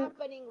couldn't. What's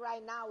happening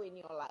right now in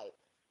your life?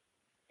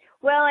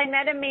 Well, I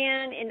met a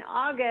man in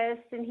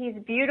August, and he's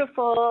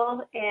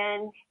beautiful,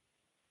 and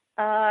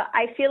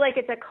I feel like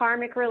it's a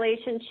karmic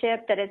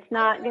relationship, that it's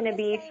not going to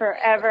be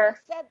forever. When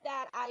you said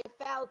that, I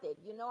felt it.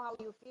 You know how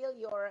you feel?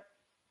 Your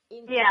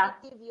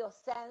intuitive, your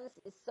sense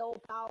is so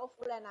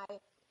powerful, and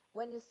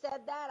when you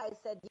said that, I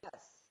said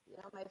yes.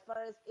 My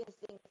first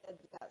instinct said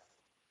yes.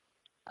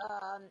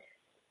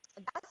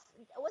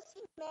 Was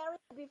he married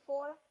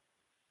before?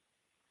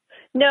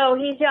 No,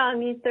 he's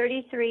young. He's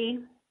 33.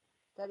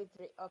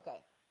 33,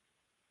 okay.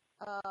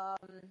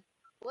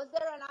 Was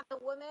there another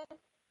woman?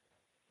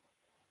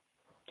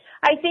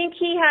 I think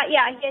he had,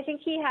 I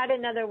think he had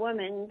another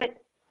woman,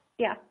 but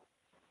yeah.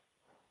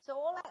 So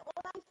all I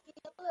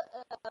feel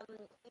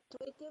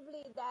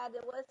intuitively that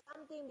there was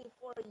something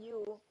before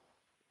you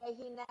that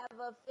he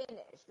never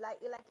finished, like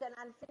an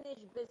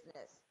unfinished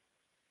business.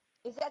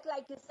 Is that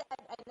like you said,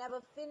 I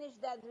never finished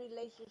that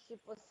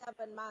relationship for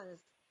 7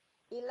 months.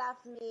 He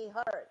left me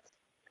hurt.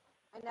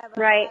 I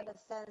never had a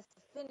sense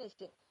to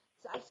finish it.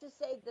 So I should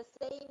say the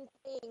same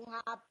thing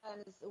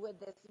happens with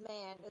this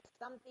man. There's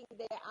something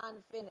there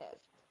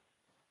unfinished.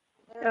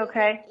 There is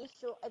an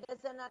issue.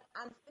 There's an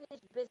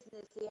unfinished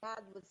business he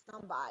had with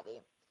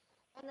somebody.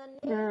 And a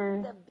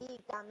name, the B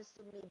comes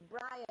to me,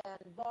 Brian,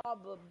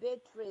 Bob, or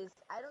Beatrice.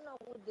 I don't know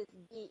who this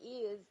B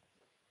is,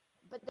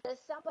 but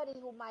there's somebody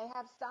who might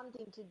have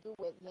something to do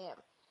with him.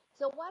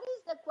 So what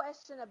is the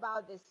question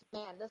about this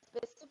man, the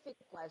specific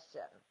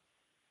question?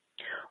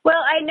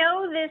 Well, I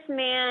know this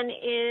man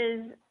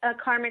is a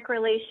karmic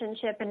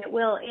relationship and it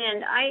will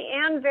end. I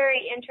am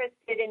very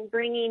interested in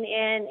bringing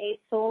in a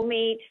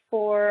soulmate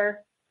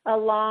for a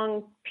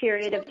long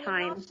period of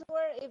time. You're not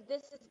sure if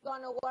this is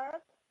going to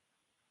work?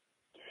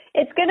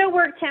 It's going to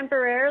work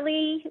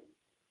temporarily,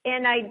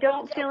 and I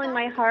don't feel in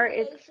my heart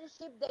it's...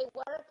 relationship, they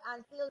work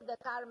until the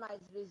karma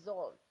is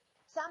resolved.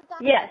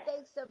 Sometimes Yes. it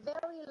takes a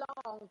very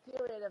long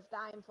period of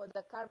time for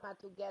the karma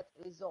to get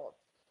resolved.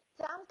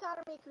 Some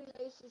karmic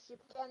relationship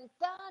can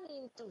turn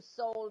into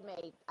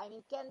soulmate.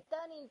 Can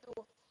turn into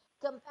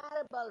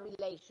compatible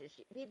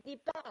relationship. It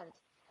depends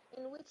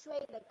in which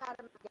way the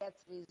karma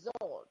gets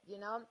resolved,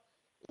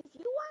 If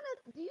you want to,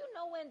 do you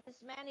know when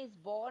this man is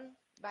born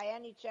by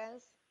any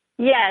chance?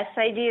 Yes,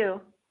 I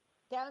do.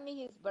 Tell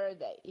me his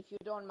birthday, if you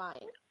don't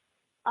mind.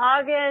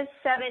 August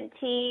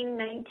 17,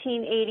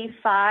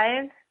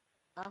 1985.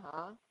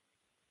 Uh-huh.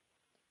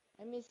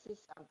 Let me see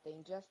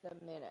something, just a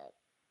minute.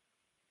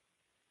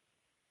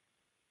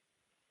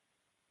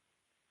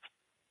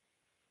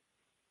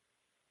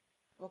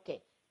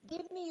 Okay,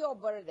 give me your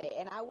birthday,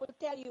 and I will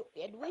tell you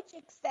at which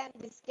extent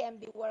this can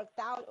be worked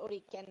out or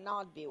it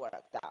cannot be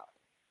worked out.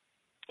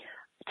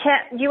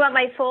 Do you want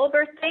my full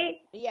birth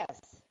date?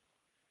 Yes.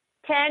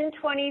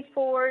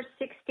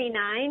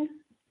 10/24/69.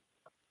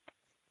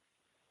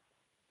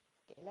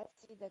 Okay, let's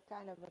see the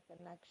kind of a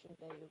connection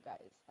that you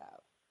guys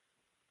have.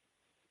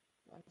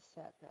 1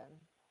 second.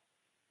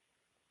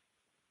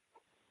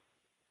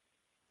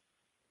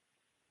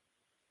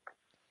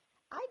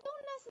 I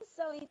don't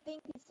necessarily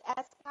think it's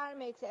as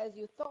karmic as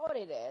you thought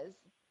it is.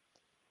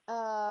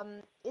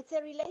 It's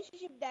a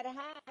relationship that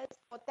has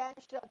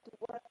potential to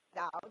work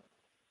out.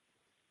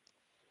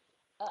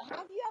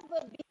 Have you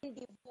ever been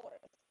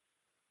divorced?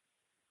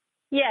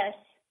 Yes.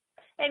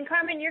 And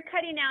Carmen, you're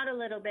cutting out a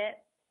little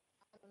bit.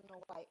 I don't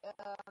know why.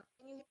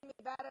 Can you hear me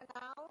better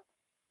now?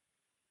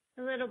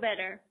 A little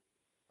better.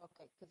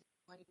 Okay, because I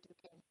wanted to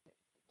hear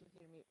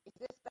me. Is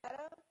this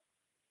better?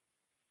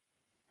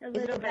 A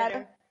little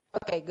better.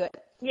 Okay, good.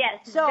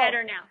 Yes, so,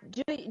 better now.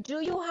 Do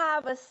you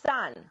have a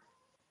son?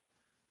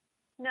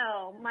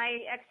 No, my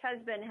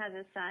ex-husband has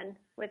a son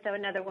with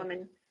another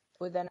woman.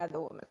 With another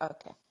woman,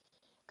 okay.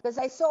 Because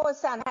I saw a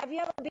son. Have you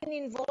ever been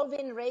involved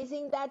in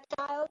raising that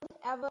child,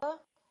 ever?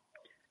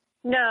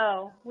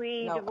 No,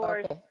 we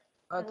divorced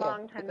a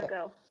long time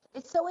ago.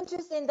 It's so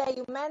interesting that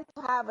you meant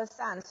to have a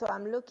son. So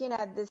I'm looking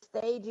at this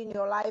stage in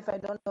your life. I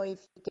don't know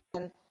if you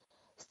can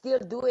still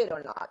do it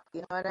or not.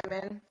 You know what I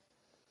mean?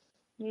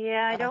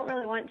 Yeah, I don't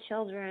really want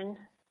children.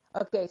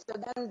 Okay, so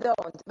then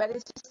don't. But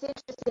it's just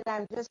interesting.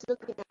 I'm just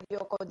looking at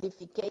your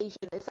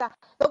codification. It's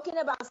talking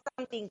about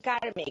something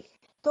karmic,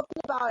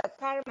 talking about a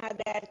karma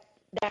that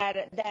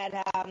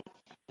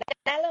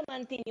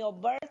element in your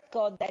birth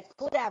code that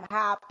could have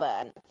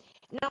happened.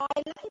 Now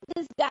I like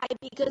this guy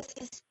because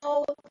he's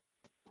so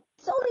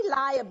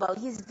reliable.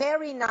 He's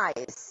very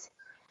nice.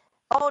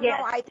 Oh Yes.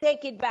 no, I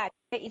take it back.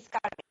 It's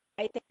karmic.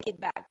 I take it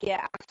back.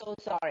 Yeah, I'm so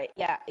sorry.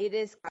 Yeah, it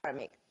is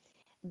karmic.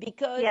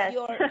 Because yes.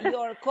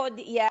 your code,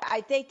 yeah,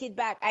 I take it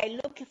back. I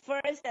look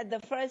first at the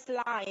first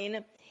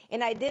line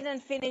and I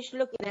didn't finish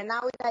looking. And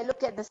now when I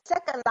look at the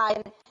second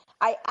line,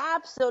 I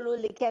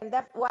absolutely can.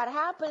 What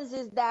happens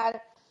is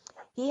that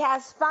he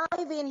has 5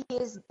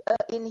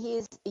 in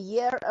his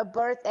year of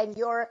birth, and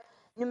your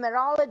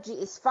numerology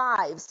is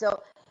 5.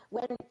 So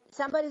when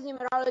somebody's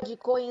numerology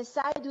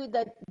coincides with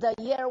the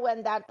year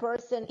when that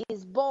person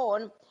is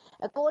born,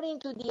 according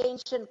to the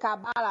ancient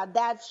Kabbalah,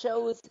 that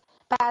shows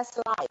past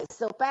lives.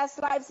 So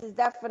past lives is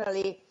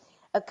definitely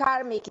a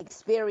karmic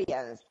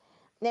experience.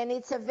 And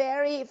it's a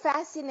very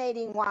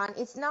fascinating one.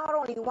 It's not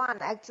only one,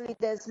 actually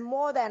there's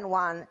more than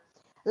one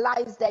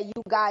lives that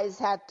you guys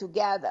had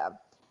together.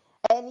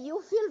 And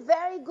you feel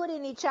very good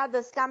in each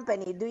other's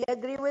company. Do you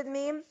agree with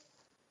me?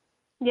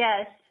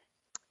 Yes.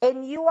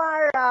 And you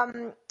are,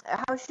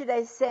 how should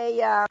I say,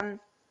 you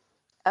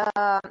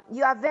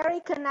are very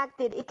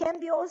connected. It can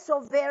be also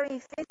very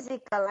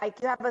physical,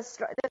 like you have there's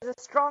a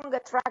strong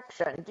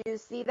attraction. Do you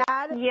see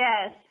that?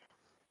 Yes.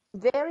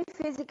 Very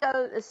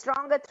physical,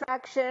 strong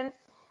attraction.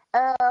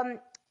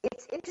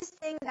 It's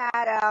interesting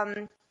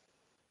that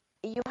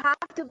you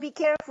have to be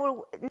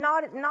careful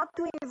not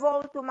to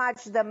involve too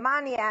much the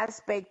money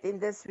aspect in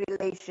this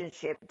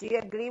relationship. Do you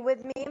agree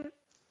with me?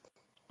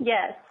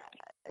 Yes.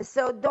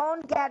 So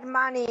don't get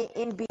money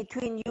in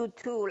between you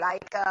two,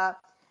 like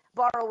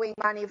borrowing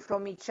money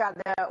from each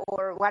other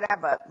or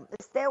whatever.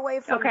 Stay away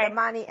from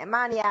the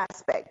money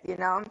aspect, you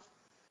know.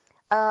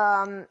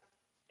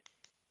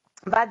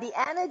 But the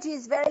energy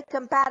is very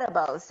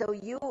compatible. So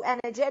you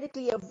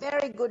energetically a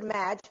very good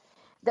match.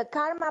 The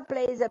karma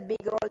plays a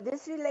big role.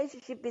 This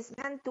relationship is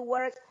meant to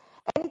work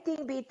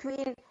anything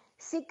between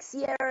 6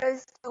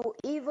 years to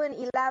even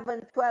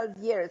 11, 12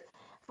 years.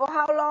 For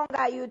how long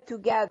are you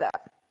together?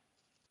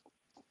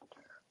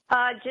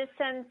 Just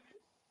since,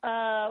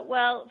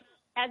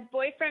 as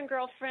boyfriend,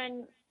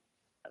 girlfriend,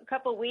 a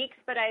couple weeks,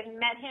 but I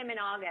met him in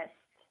August.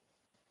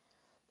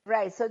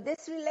 Right. So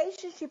this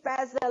relationship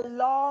has a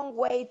long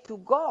way to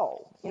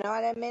go. You know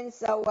what I mean?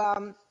 So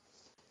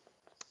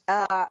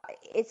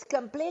it's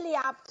completely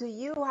up to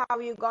you how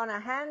you're going to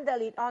handle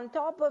it. On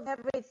top of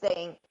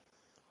everything,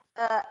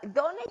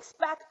 don't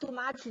expect too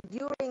much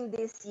during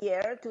this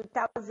year,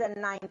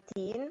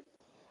 2019.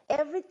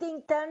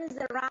 Everything turns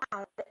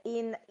around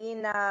in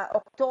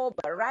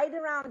October, right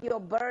around your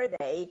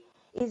birthday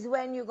is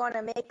when you're going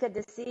to make a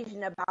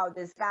decision about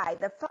this guy.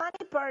 The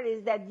funny part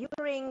is that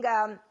during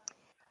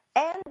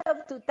end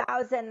of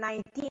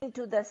 2019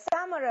 to the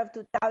summer of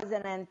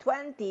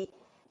 2020,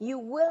 you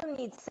will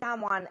meet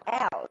someone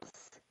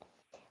else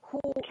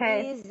who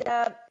is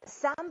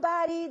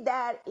somebody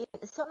that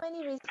in so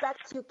many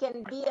respects you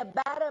can be a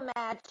better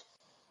match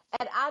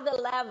at other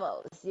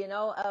levels, you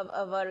know,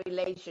 of a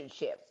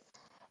relationship.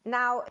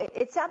 Now,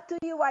 it's up to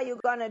you what you're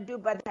going to do,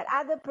 but that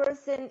other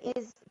person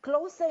is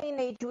closer in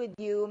age with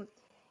you,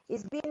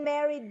 is been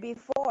married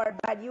before,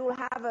 but you'll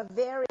have a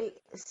very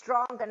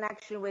strong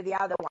connection with the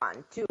other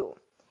one, too.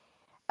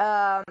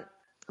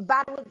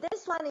 But with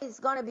this one,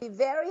 it's going to be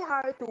very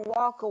hard to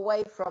walk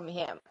away from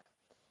him.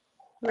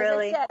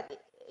 Really? As I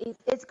said,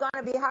 it's going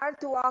to be hard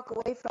to walk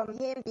away from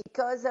him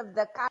because of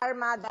the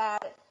karma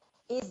that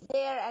is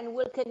there and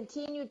will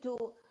continue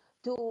to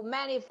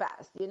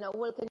manifest, you know,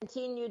 will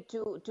continue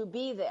to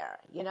be there,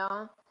 you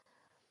know.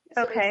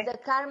 So it's the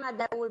karma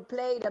that will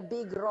play the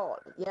big role,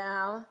 you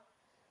know.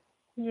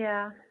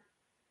 Yeah.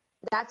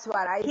 That's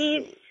what I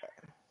see.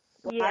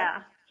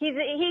 Yeah.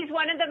 He's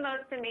one of the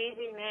most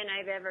amazing men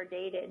I've ever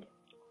dated.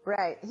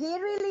 Right. He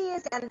really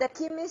is, and the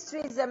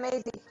chemistry is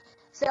amazing.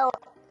 So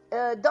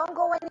don't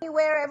go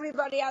anywhere.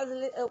 Everybody else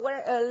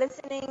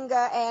listening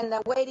and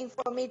waiting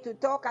for me to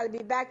talk. I'll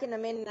be back in a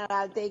minute and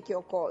I'll take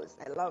your calls.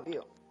 I love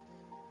you.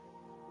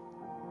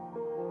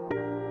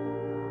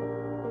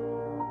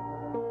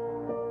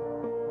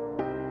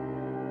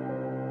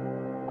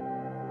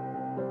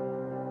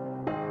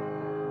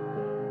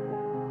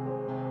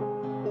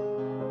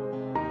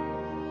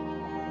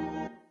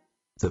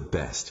 The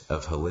best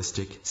of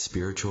holistic,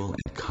 spiritual,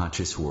 and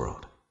conscious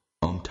world.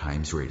 Om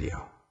Times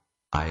Radio.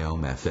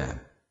 IOM FM.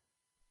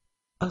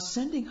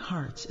 Ascending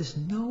Hearts is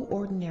no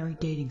ordinary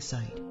dating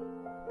site,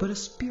 but a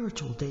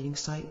spiritual dating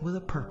site with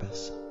a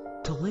purpose,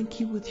 to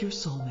link you with your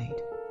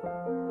soulmate.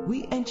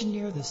 We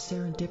engineer the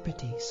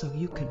serendipity so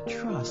you can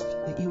trust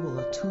that you will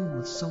attune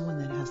with someone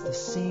that has the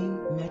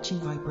same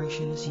matching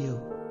vibration as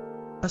you.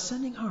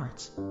 Ascending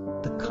Hearts,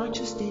 the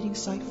conscious dating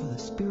site for the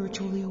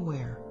spiritually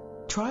aware.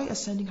 Try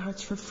Ascending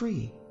Hearts for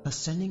free.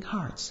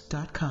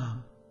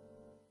 AscendingHearts.com.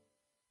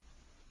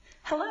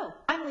 Hello,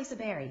 I'm Lisa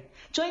Berry.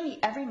 Join me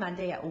every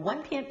Monday at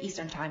 1 p.m.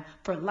 Eastern Time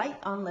for Light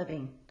on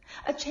Living.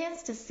 A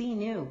chance to see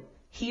new,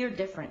 hear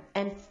different,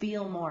 and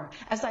feel more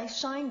as I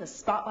shine the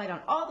spotlight on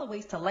all the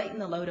ways to lighten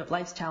the load of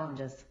life's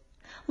challenges.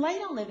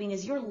 Light on Living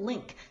is your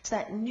link to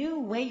that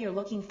new way you're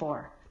looking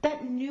for,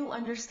 that new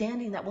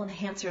understanding that will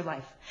enhance your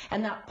life,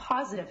 and that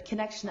positive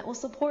connection that will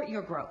support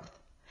your growth.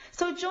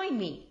 So join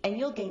me and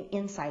you'll gain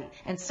insight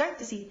and start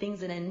to see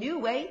things in a new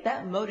way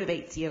that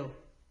motivates you.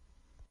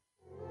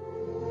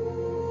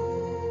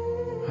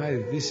 Hi,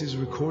 this is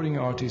recording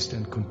artist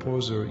and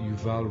composer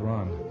Yuval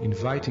Ran,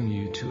 inviting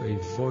you to a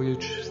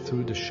voyage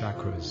through the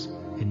chakras,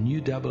 a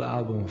new double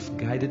album of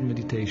guided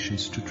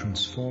meditations to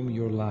transform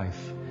your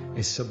life,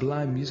 a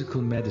sublime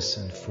musical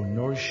medicine for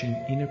nourishing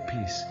inner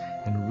peace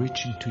and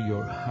reaching to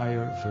your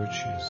higher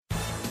virtues.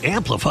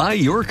 Amplify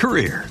your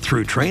career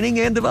through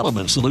training and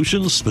development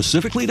solutions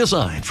specifically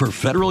designed for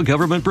federal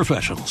government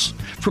professionals.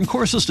 From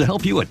courses to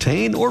help you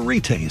attain or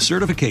retain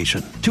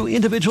certification, to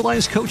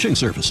individualized coaching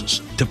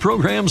services, to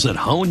programs that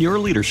hone your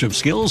leadership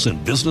skills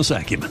and business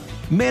acumen,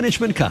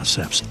 Management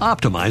Concepts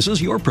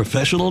optimizes your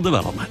professional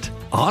development.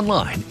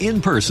 Online,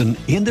 in person,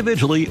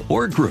 individually,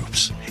 or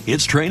groups,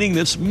 it's training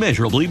that's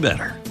measurably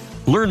better.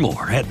 Learn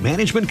more at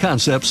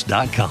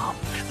managementconcepts.com.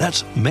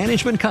 That's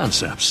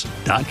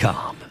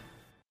managementconcepts.com.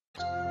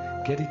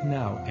 Get it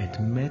now at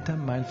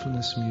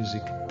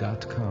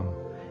metamindfulnessmusic.com.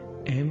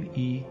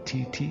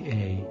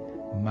 METTA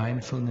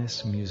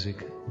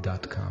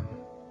mindfulnessmusic.com.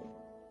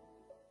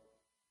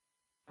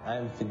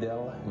 I'm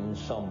Fidel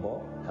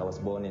Nshambo. I was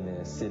born in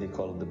a city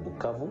called the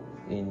Bukavu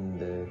in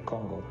the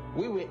Congo.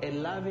 We were a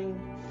loving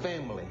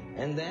family,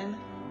 and then,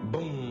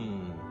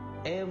 boom,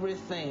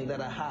 everything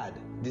that I had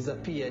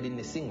disappeared in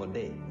a single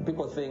day.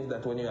 People think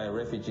that when you are a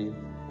refugee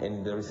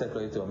and they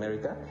resettle you to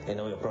America, and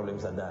all your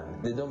problems are done.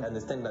 They don't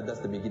understand that that's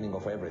the beginning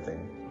of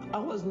everything. I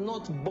was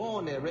not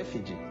born a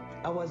refugee.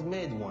 I was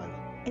made one.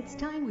 It's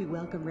time we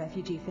welcome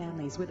refugee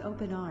families with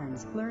open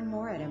arms. Learn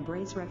more at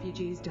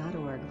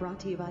embracerefugees.org, brought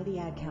to you by the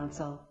Ad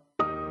Council.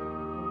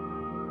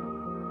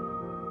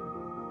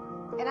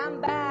 And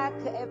I'm back,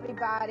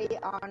 everybody,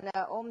 on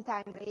Home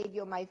Time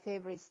Radio, my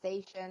favorite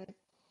station.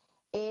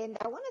 And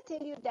I want to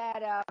tell you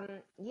that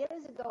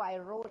years ago I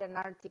wrote an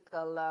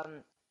article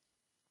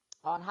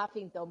on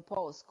Huffington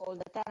Post called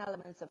The 10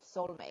 Elements of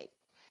Soulmate.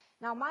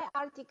 Now, my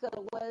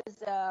article was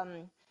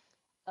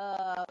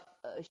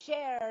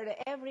shared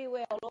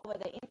everywhere all over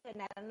the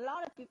internet, and a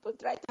lot of people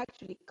tried to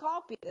actually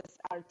copy this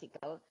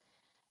article.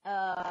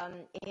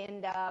 I'm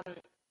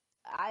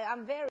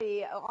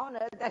very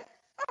honored that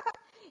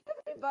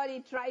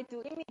everybody tried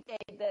to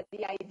imitate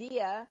the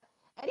idea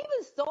and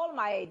even stole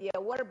my idea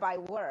word by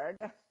word,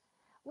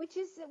 which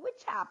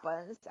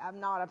happens. I'm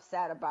not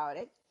upset about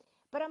it.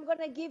 But I'm going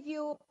to give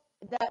you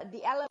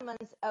the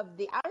elements of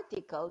the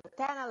article, the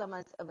 10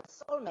 elements of a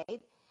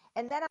soulmate,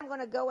 and then I'm going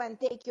to go and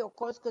take your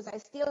calls because I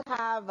still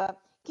have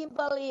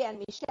Kimberly and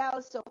Michelle,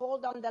 so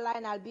hold on the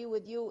line. I'll be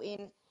with you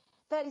in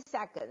 30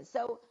 seconds.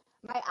 So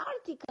my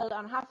article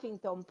on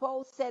Huffington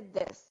Post said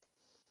this,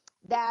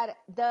 that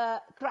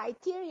the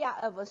criteria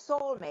of a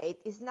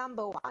soulmate is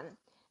number one,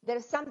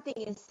 there's something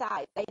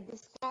inside, like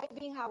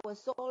describing how a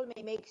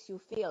soulmate makes you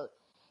feel.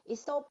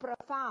 It's so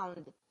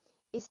profound,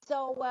 it's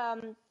so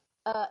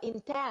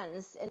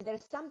intense, and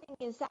there's something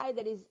inside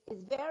that is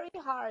very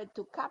hard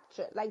to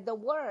capture. Like the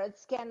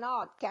words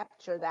cannot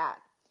capture that.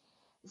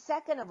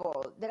 Second of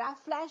all, there are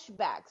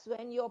flashbacks.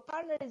 When your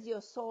partner is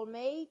your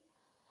soulmate,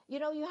 you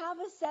have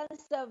a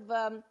sense of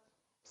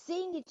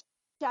seeing each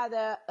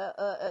other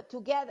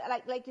together.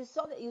 Like you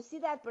see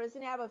that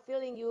person, you have a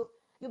feeling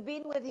you've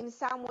been with him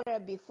somewhere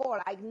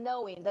before, like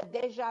knowing. The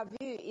deja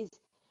vu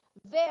is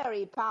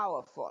very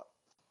powerful.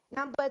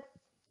 Number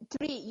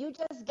 3, you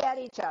just get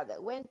each other.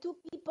 When two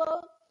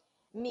people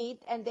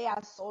meet and they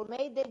are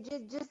soulmate, they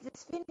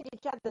just finish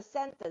each other's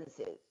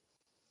sentences.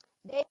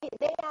 They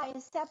are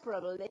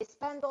inseparable. They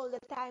spend all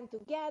the time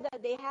together.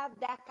 They have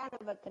that kind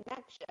of a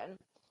connection.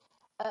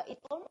 It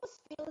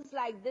almost feels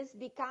like this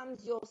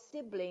becomes your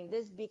sibling.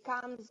 This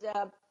becomes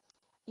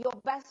your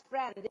best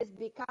friend. This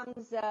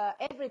becomes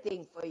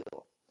everything for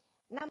you.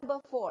 Number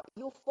 4,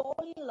 you fall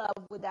in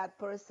love with that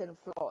person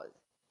flawed.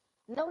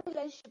 No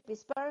relationship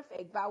is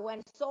perfect, but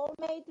when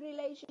soulmate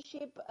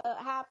relationship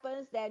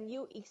happens, then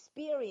you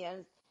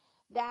experience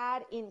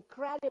that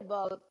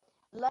incredible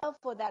love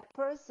for that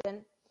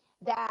person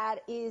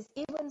that is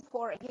even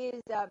for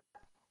his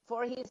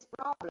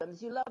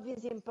problems. You love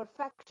his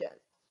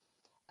imperfections.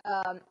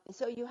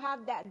 So you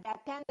have that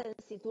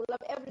tendency to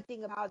love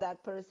everything about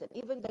that person,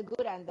 even the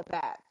good and the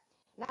bad.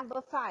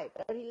 Number 5,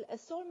 a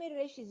soulmate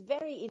relationship is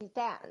very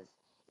intense.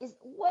 Is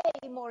way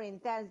more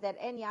intense than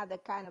any other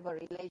kind of a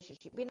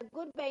relationship, in a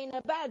good way, in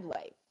a bad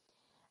way.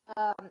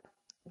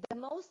 The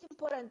most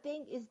important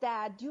thing is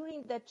that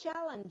during the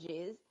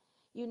challenges,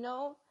 you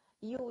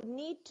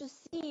need to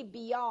see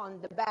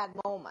beyond the bad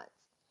moments.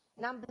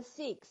 Number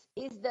 6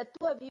 is the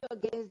two of you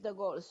against the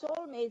goal.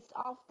 Soulmates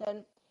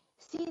often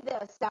see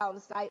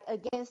themselves like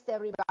against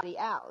everybody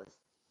else.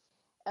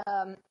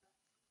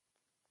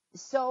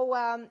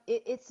 So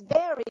it's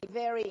very,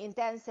 very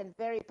intense and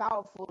very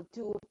powerful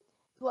to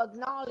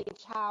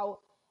acknowledge how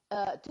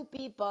two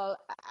people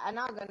are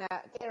not going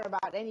to care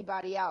about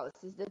anybody else.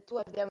 It's the two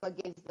of them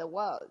against the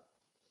world.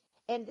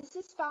 And this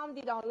is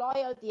founded on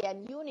loyalty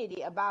and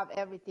unity above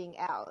everything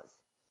else.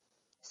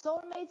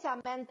 Soulmates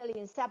are mentally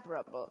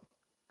inseparable.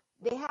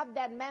 They have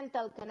that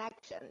mental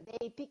connection.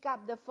 They pick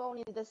up the phone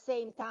in the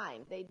same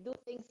time. They do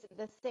things at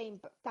the same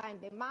time.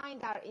 Their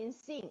minds are in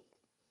sync.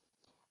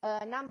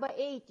 Number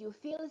 8, you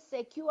feel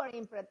secure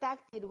and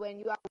protected when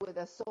you are with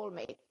a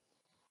soulmate.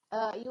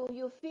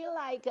 You feel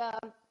like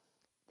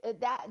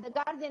that the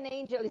guardian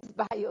angel is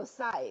by your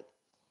side.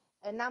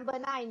 Number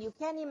 9, you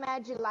can't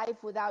imagine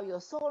life without your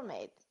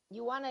soulmate.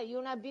 You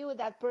wanna be with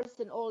that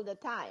person all the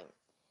time.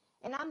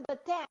 And number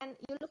 10,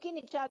 you look in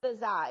each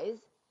other's eyes,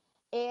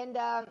 and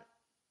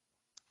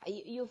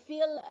you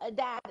feel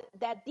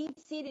that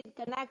deep-seated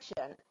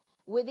connection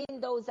within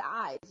those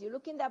eyes. You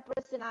look in that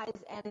person's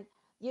eyes, and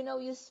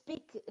you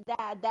speak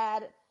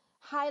that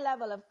high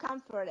level of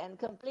comfort and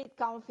complete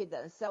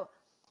confidence. So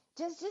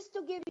just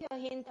to give you a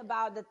hint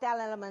about the 10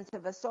 elements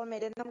of a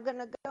soulmate, and I'm going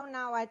to go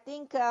now. I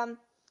think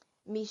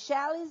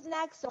Michelle is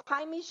next. So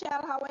hi,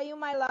 Michelle. How are you,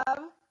 my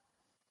love?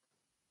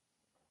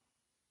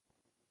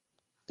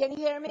 Can you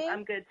hear me?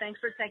 I'm good. Thanks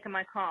for taking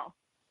my call.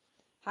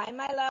 Hi,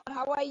 my love.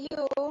 How are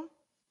you?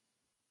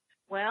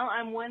 Well,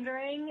 I'm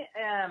wondering,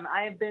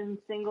 I've been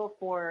single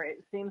for,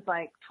 it seems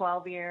like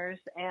 12 years,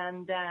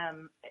 and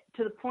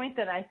to the point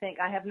that I think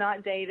I have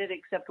not dated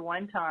except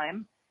one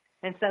time.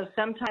 And so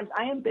sometimes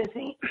I am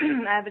busy.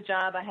 I have a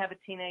job. I have a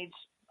teenage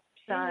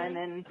son,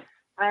 and,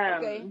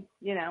 I'm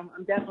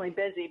definitely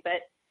busy.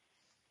 But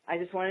I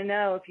just want to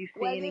know if you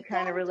see any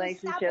kind of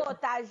relationship. You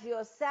sabotage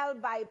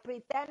yourself by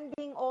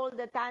pretending all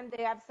the time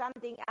they have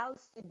something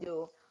else to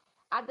do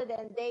other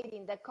than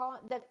dating.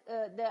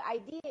 The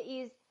idea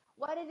is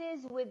what it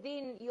is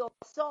within your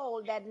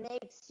soul that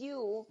makes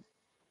you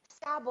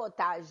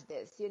sabotage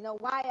this.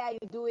 Why are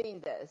you doing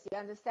this? You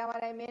understand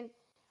what I mean?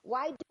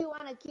 Why do you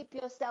want to keep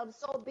yourself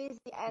so busy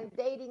and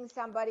dating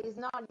somebody is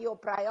not your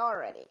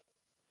priority?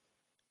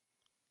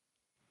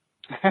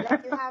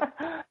 Like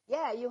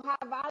you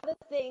have other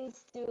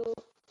things to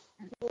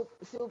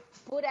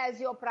put as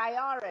your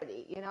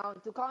priority,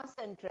 to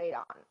concentrate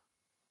on.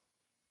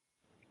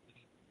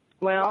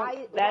 Well,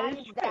 that why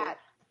is true. That?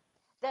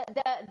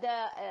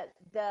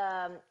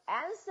 The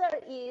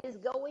answer is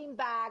going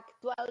back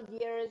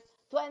 12 years,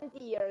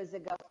 20 years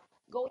ago,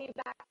 going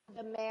back to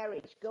the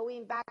marriage,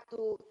 going back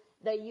to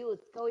the youth,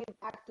 going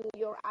back to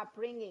your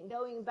upbringing,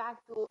 going back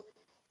to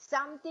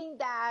something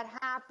that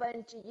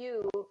happened to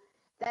you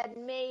that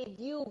made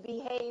you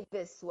behave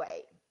this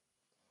way.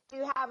 Do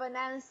you have an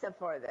answer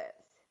for this?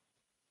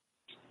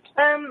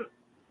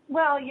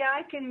 Well, yeah,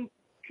 I can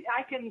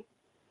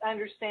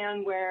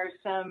understand where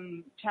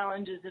some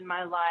challenges in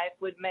my life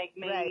would make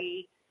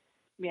me,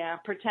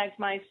 protect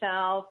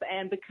myself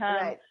and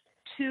become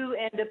too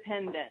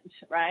independent,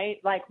 right?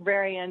 Like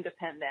very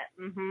independent.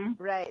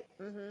 Mm-hmm. Right.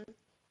 Mm-hmm.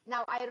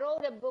 Now, I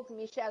wrote a book,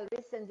 Michelle,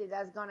 recently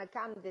that's going to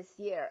come this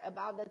year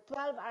about the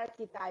 12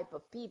 archetype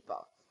of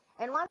people.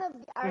 And one of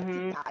the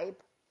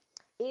archetype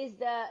is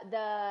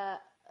the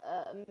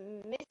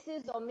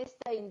Mrs. or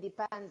Mr.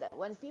 Independent.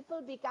 When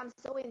people become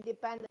so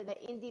independent,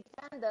 the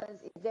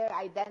independence is their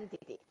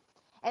identity.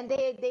 And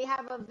they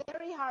have a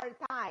very hard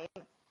time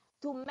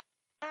to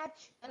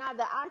match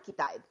another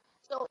archetype.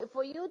 So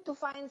for you to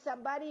find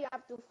somebody, you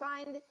have to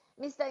find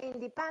Mr.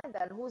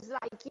 Independent, who's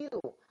like you,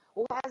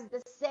 who has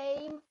the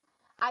same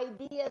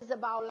ideas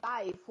about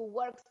life, who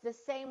works the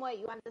same way,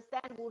 you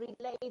understand, who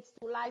relates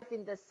to life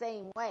in the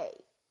same way.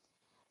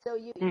 So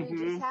you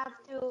just have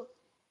to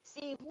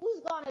see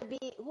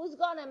who's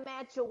gonna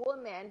match a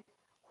woman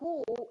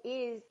who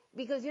is,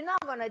 because you're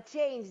not gonna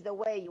change the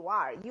way you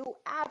are. You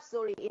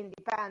absolutely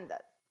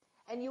independent,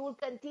 and you will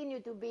continue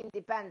to be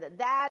independent.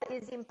 That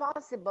is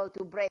impossible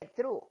to break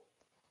through.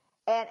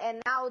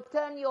 And now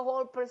turn your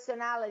whole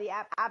personality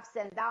ups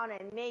and down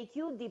and make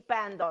you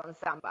depend on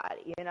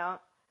somebody,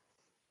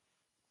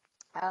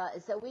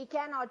 So we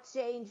cannot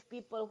change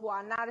people who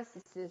are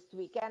narcissists.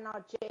 We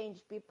cannot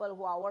change people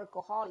who are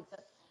workaholics.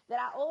 There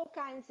are all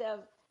kinds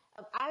of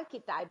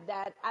archetypes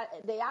that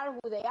they are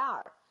who they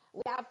are.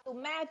 We have to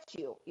match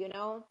you,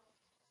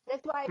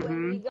 That's why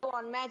when we go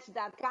on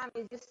Match.com,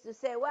 it's just to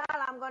say, well,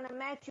 I'm going to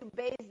match you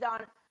based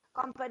on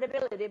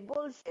compatibility.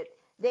 Bullshit.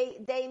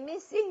 They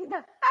missing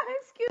the,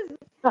 excuse me,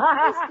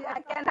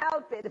 I can't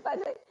help it,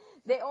 but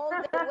the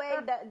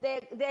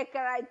way their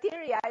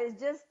criteria is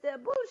just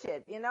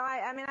bullshit,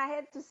 I mean, I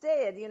had to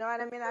say it, you know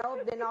what I mean? I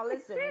hope they're not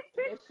listening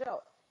to the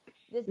show.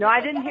 No, I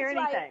didn't hear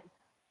anything.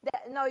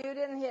 No, you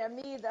didn't hear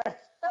me either.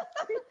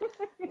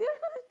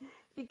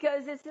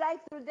 Because it's like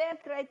through their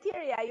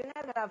criteria, you're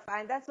not going to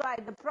find. That's why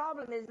the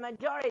problem is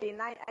majority,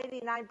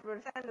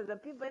 89% of the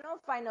people, they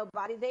don't find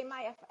nobody. They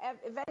might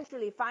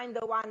eventually find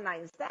the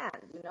one-night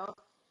stand,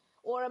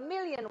 or a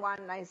million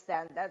one-night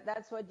stand.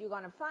 That's what you're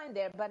going to find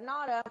there, but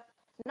not a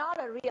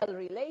real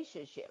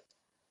relationship,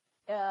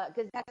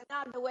 because that's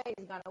not the way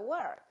it's going to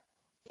work.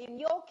 In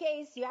your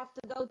case, you have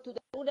to go to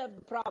the root of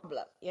the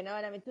problem. You know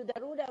what I mean? To the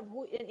root of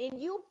who,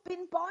 and you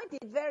pinpoint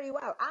it very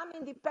well. I'm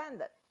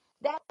independent.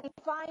 That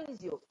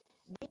defines you.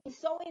 Being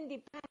so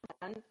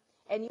independent,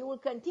 and you will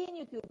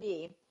continue to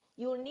be,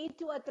 you'll need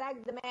to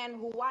attract the man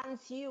who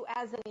wants you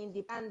as an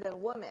independent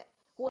woman,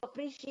 who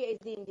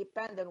appreciates the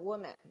independent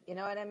woman. You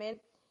know what I mean?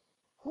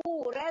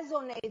 Who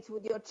resonates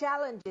with your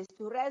challenges,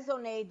 to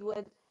resonate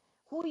with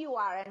who you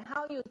are and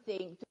how you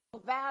think, to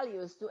your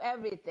values, to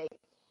everything.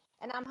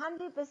 And I'm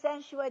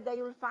 100% sure that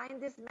you'll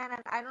find this man,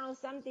 and I don't know,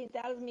 something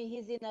tells me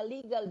he's in a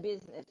legal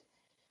business,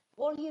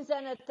 or he's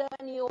an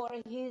attorney, or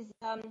he's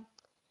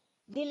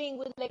dealing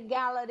with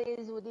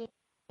legalities, with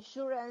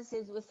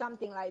insurances, with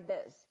something like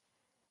this.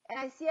 And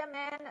I see a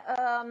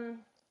man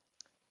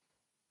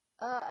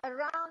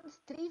around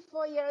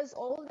 3-4 years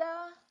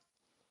older.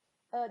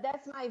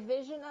 That's my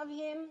vision of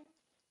him.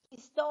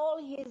 He's tall,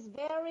 he's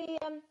very...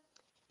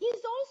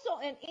 he's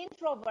also an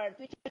introvert,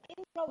 which an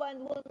introvert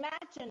will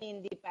match an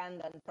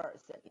independent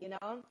person, you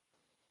know,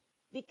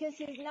 because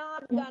he's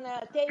not going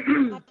to take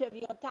much of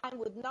your time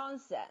with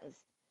nonsense.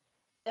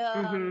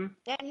 And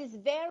he's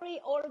very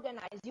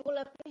organized. You will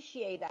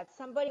appreciate that.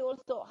 Somebody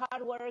also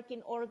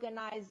hardworking,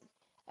 organized,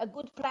 a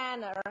good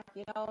planner,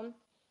 you know,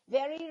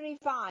 very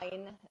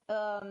refined,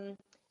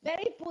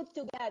 very put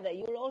together.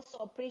 You will also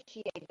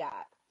appreciate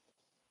that.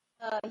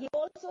 He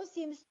also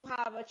seems to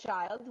have a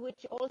child,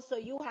 which also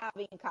you have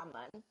in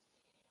common.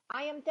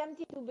 I am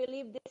tempted to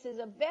believe this is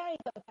a very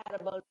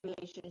compatible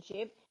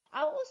relationship.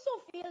 I also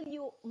feel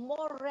you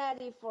more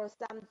ready for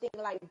something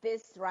like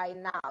this right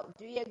now.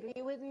 Do you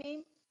agree with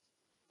me?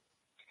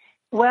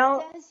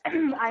 Well,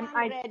 I'm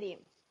ready.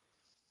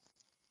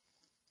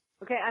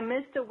 Okay, I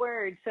missed a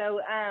word.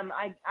 So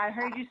I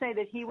heard you say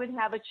that he would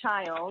have a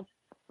child,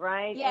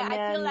 right? Yeah, and I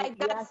feel then like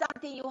that's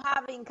something you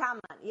have in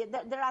common.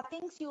 There are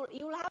things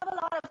you'll have a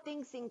lot of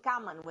things in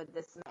common with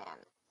this man,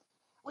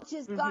 which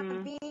is going to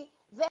be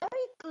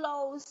very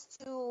close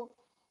to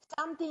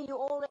something you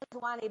always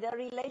wanted, a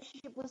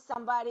relationship with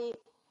somebody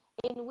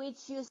in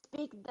which you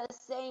speak the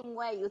same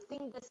way, you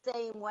think the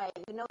same way,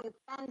 you know, you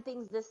plan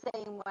things the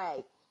same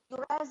way, you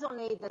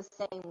resonate the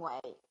same way.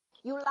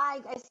 You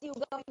like, I see you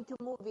going to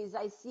movies,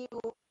 I see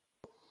you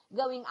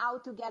going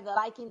out together,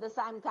 liking the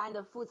same kind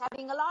of food,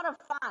 having a lot of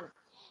fun.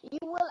 You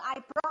will,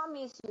 I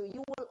promise you,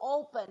 you will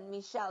open,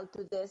 Michelle,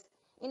 to this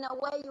in a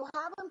way you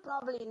haven't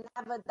probably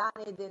never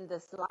done it in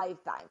this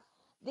lifetime.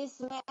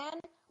 This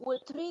man will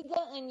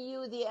trigger in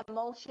you the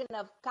emotion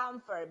of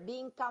comfort,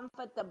 being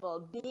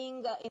comfortable,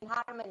 being in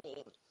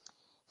harmony,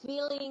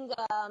 feeling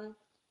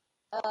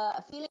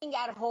feeling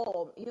at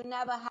home. You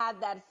never had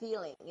that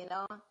feeling, you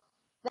know.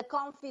 The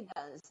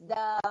confidence,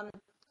 the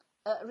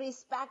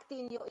respect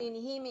in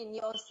him, in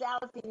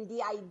yourself, in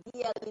the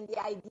idea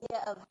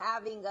of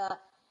having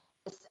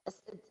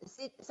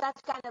such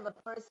kind of a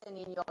person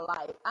in your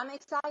life. I'm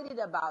excited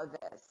about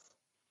this.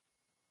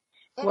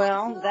 And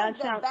well, I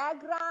feel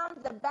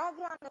like the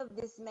background of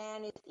this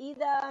man is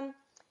either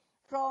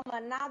from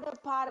another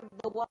part of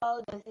the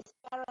world. His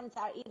parents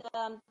are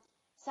either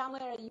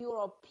somewhere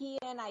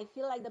European. I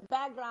feel like the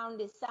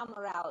background is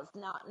somewhere else,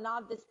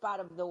 not this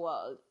part of the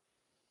world.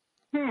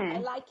 I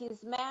like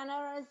his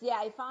manners. Yeah,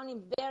 I found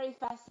him very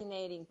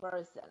fascinating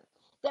person.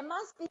 There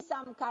must be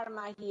some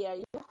karma here.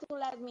 You have to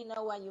let me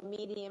know when you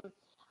meet him.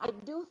 I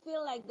do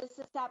feel like this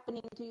is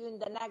happening to you in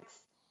the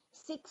next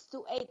 6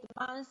 to 8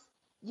 months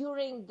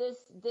during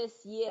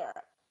this year.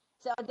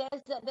 So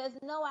there's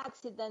no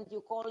accident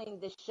you calling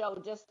the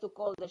show just to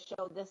call the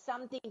show. There's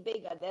something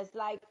bigger. There's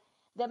like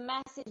the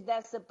message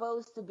that's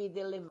supposed to be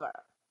delivered.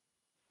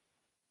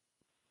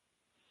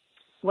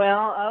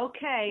 Well,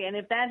 okay. And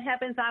if that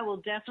happens, I will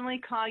definitely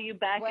call you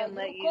back and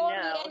let you know. Call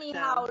me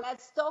anyhow. So.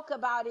 Let's talk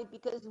about it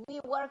because we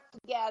work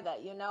together,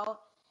 you know,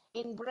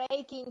 in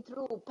breaking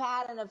through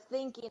pattern of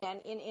thinking and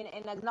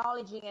in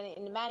acknowledging and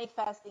in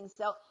manifesting.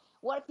 So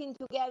working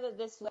together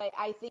this way,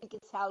 I think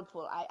it's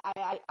helpful.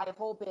 I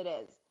hope it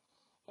is.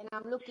 And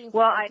I'm looking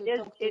forward to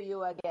talk to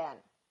you again.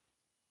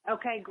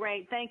 Okay,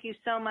 great. Thank you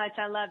so much.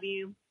 I love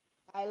you.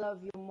 I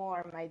love you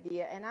more, my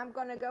dear. And I'm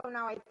going to go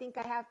now. I think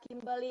I have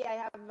Kimberly. I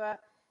have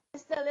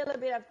just a little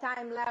bit of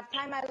time left.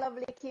 Hi, my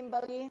lovely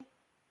Kimberly.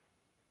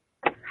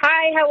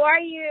 Hi, how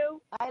are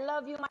you? I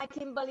love you, my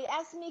Kimberly.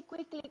 Ask me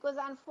quickly because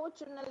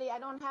unfortunately I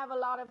don't have a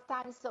lot of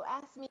time. So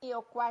ask me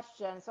your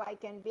question so I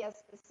can be as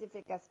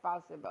specific as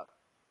possible.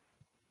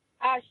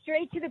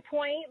 Straight to the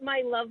point,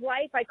 my love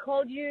life. I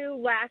called you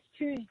last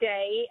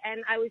Tuesday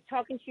and I was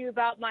talking to you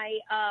about my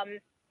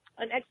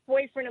an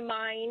ex-boyfriend of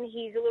mine.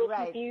 He's a little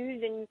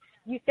confused and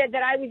you said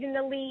that I was in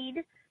the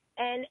lead.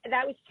 And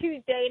that was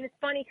Tuesday, and it's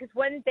funny because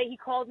Wednesday he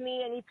called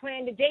me and he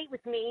planned a date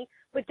with me,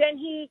 but then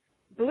he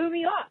blew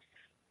me off.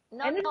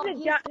 No, he's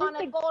going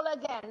to call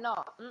again. No,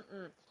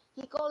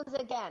 he calls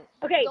again.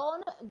 Okay.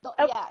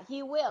 Yeah,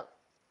 he will.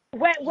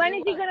 When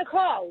is he going to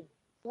call?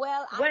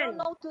 Well, I don't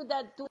know to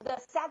the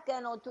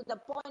second or to the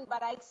point,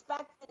 but I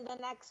expect in the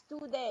next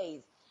 2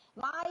 days.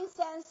 My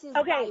sense is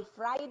by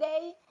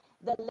Friday,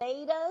 the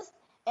latest,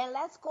 and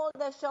let's call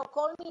the show.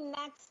 Call me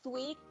next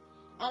week.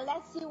 and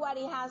let's see what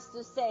he has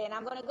to say. And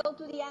I'm going to go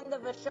to the end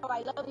of the show.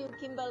 I love you,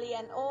 Kimberly,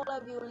 and all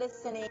of you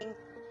listening.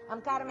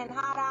 I'm Carmen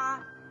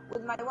Jara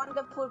with my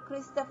wonderful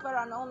Christopher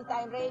on Home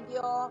Time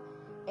Radio.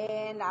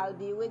 And I'll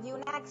be with you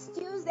next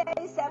Tuesday,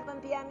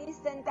 7 p.m.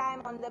 Eastern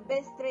Time on the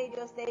best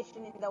radio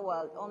station in the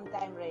world, Home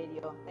Time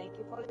Radio. Thank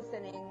you for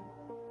listening.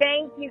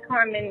 Thank you,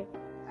 Carmen.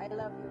 I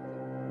love you.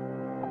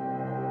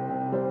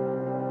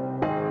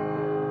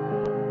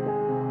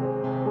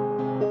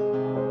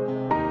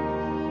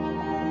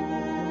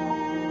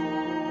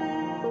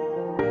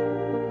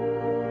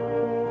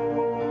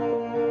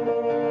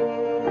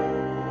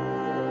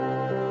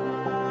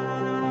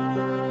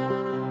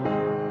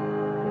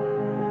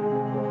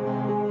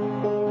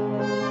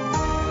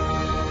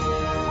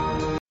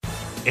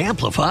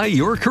 Amplify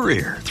your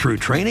career through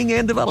training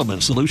and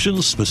development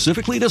solutions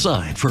specifically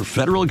designed for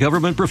federal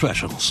government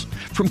professionals.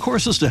 From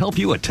courses to help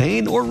you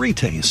attain or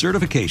retain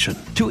certification,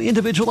 to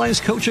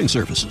individualized coaching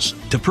services,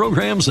 to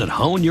programs that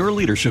hone your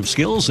leadership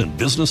skills and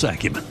business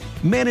acumen,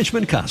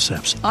 Management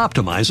Concepts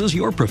optimizes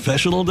your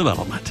professional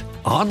development.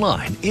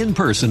 Online, in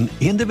person,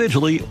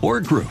 individually,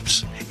 or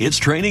groups, it's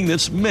training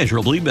that's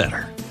measurably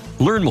better.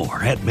 Learn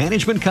more at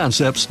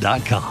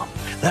managementconcepts.com.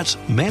 That's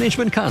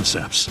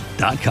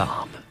managementconcepts.com.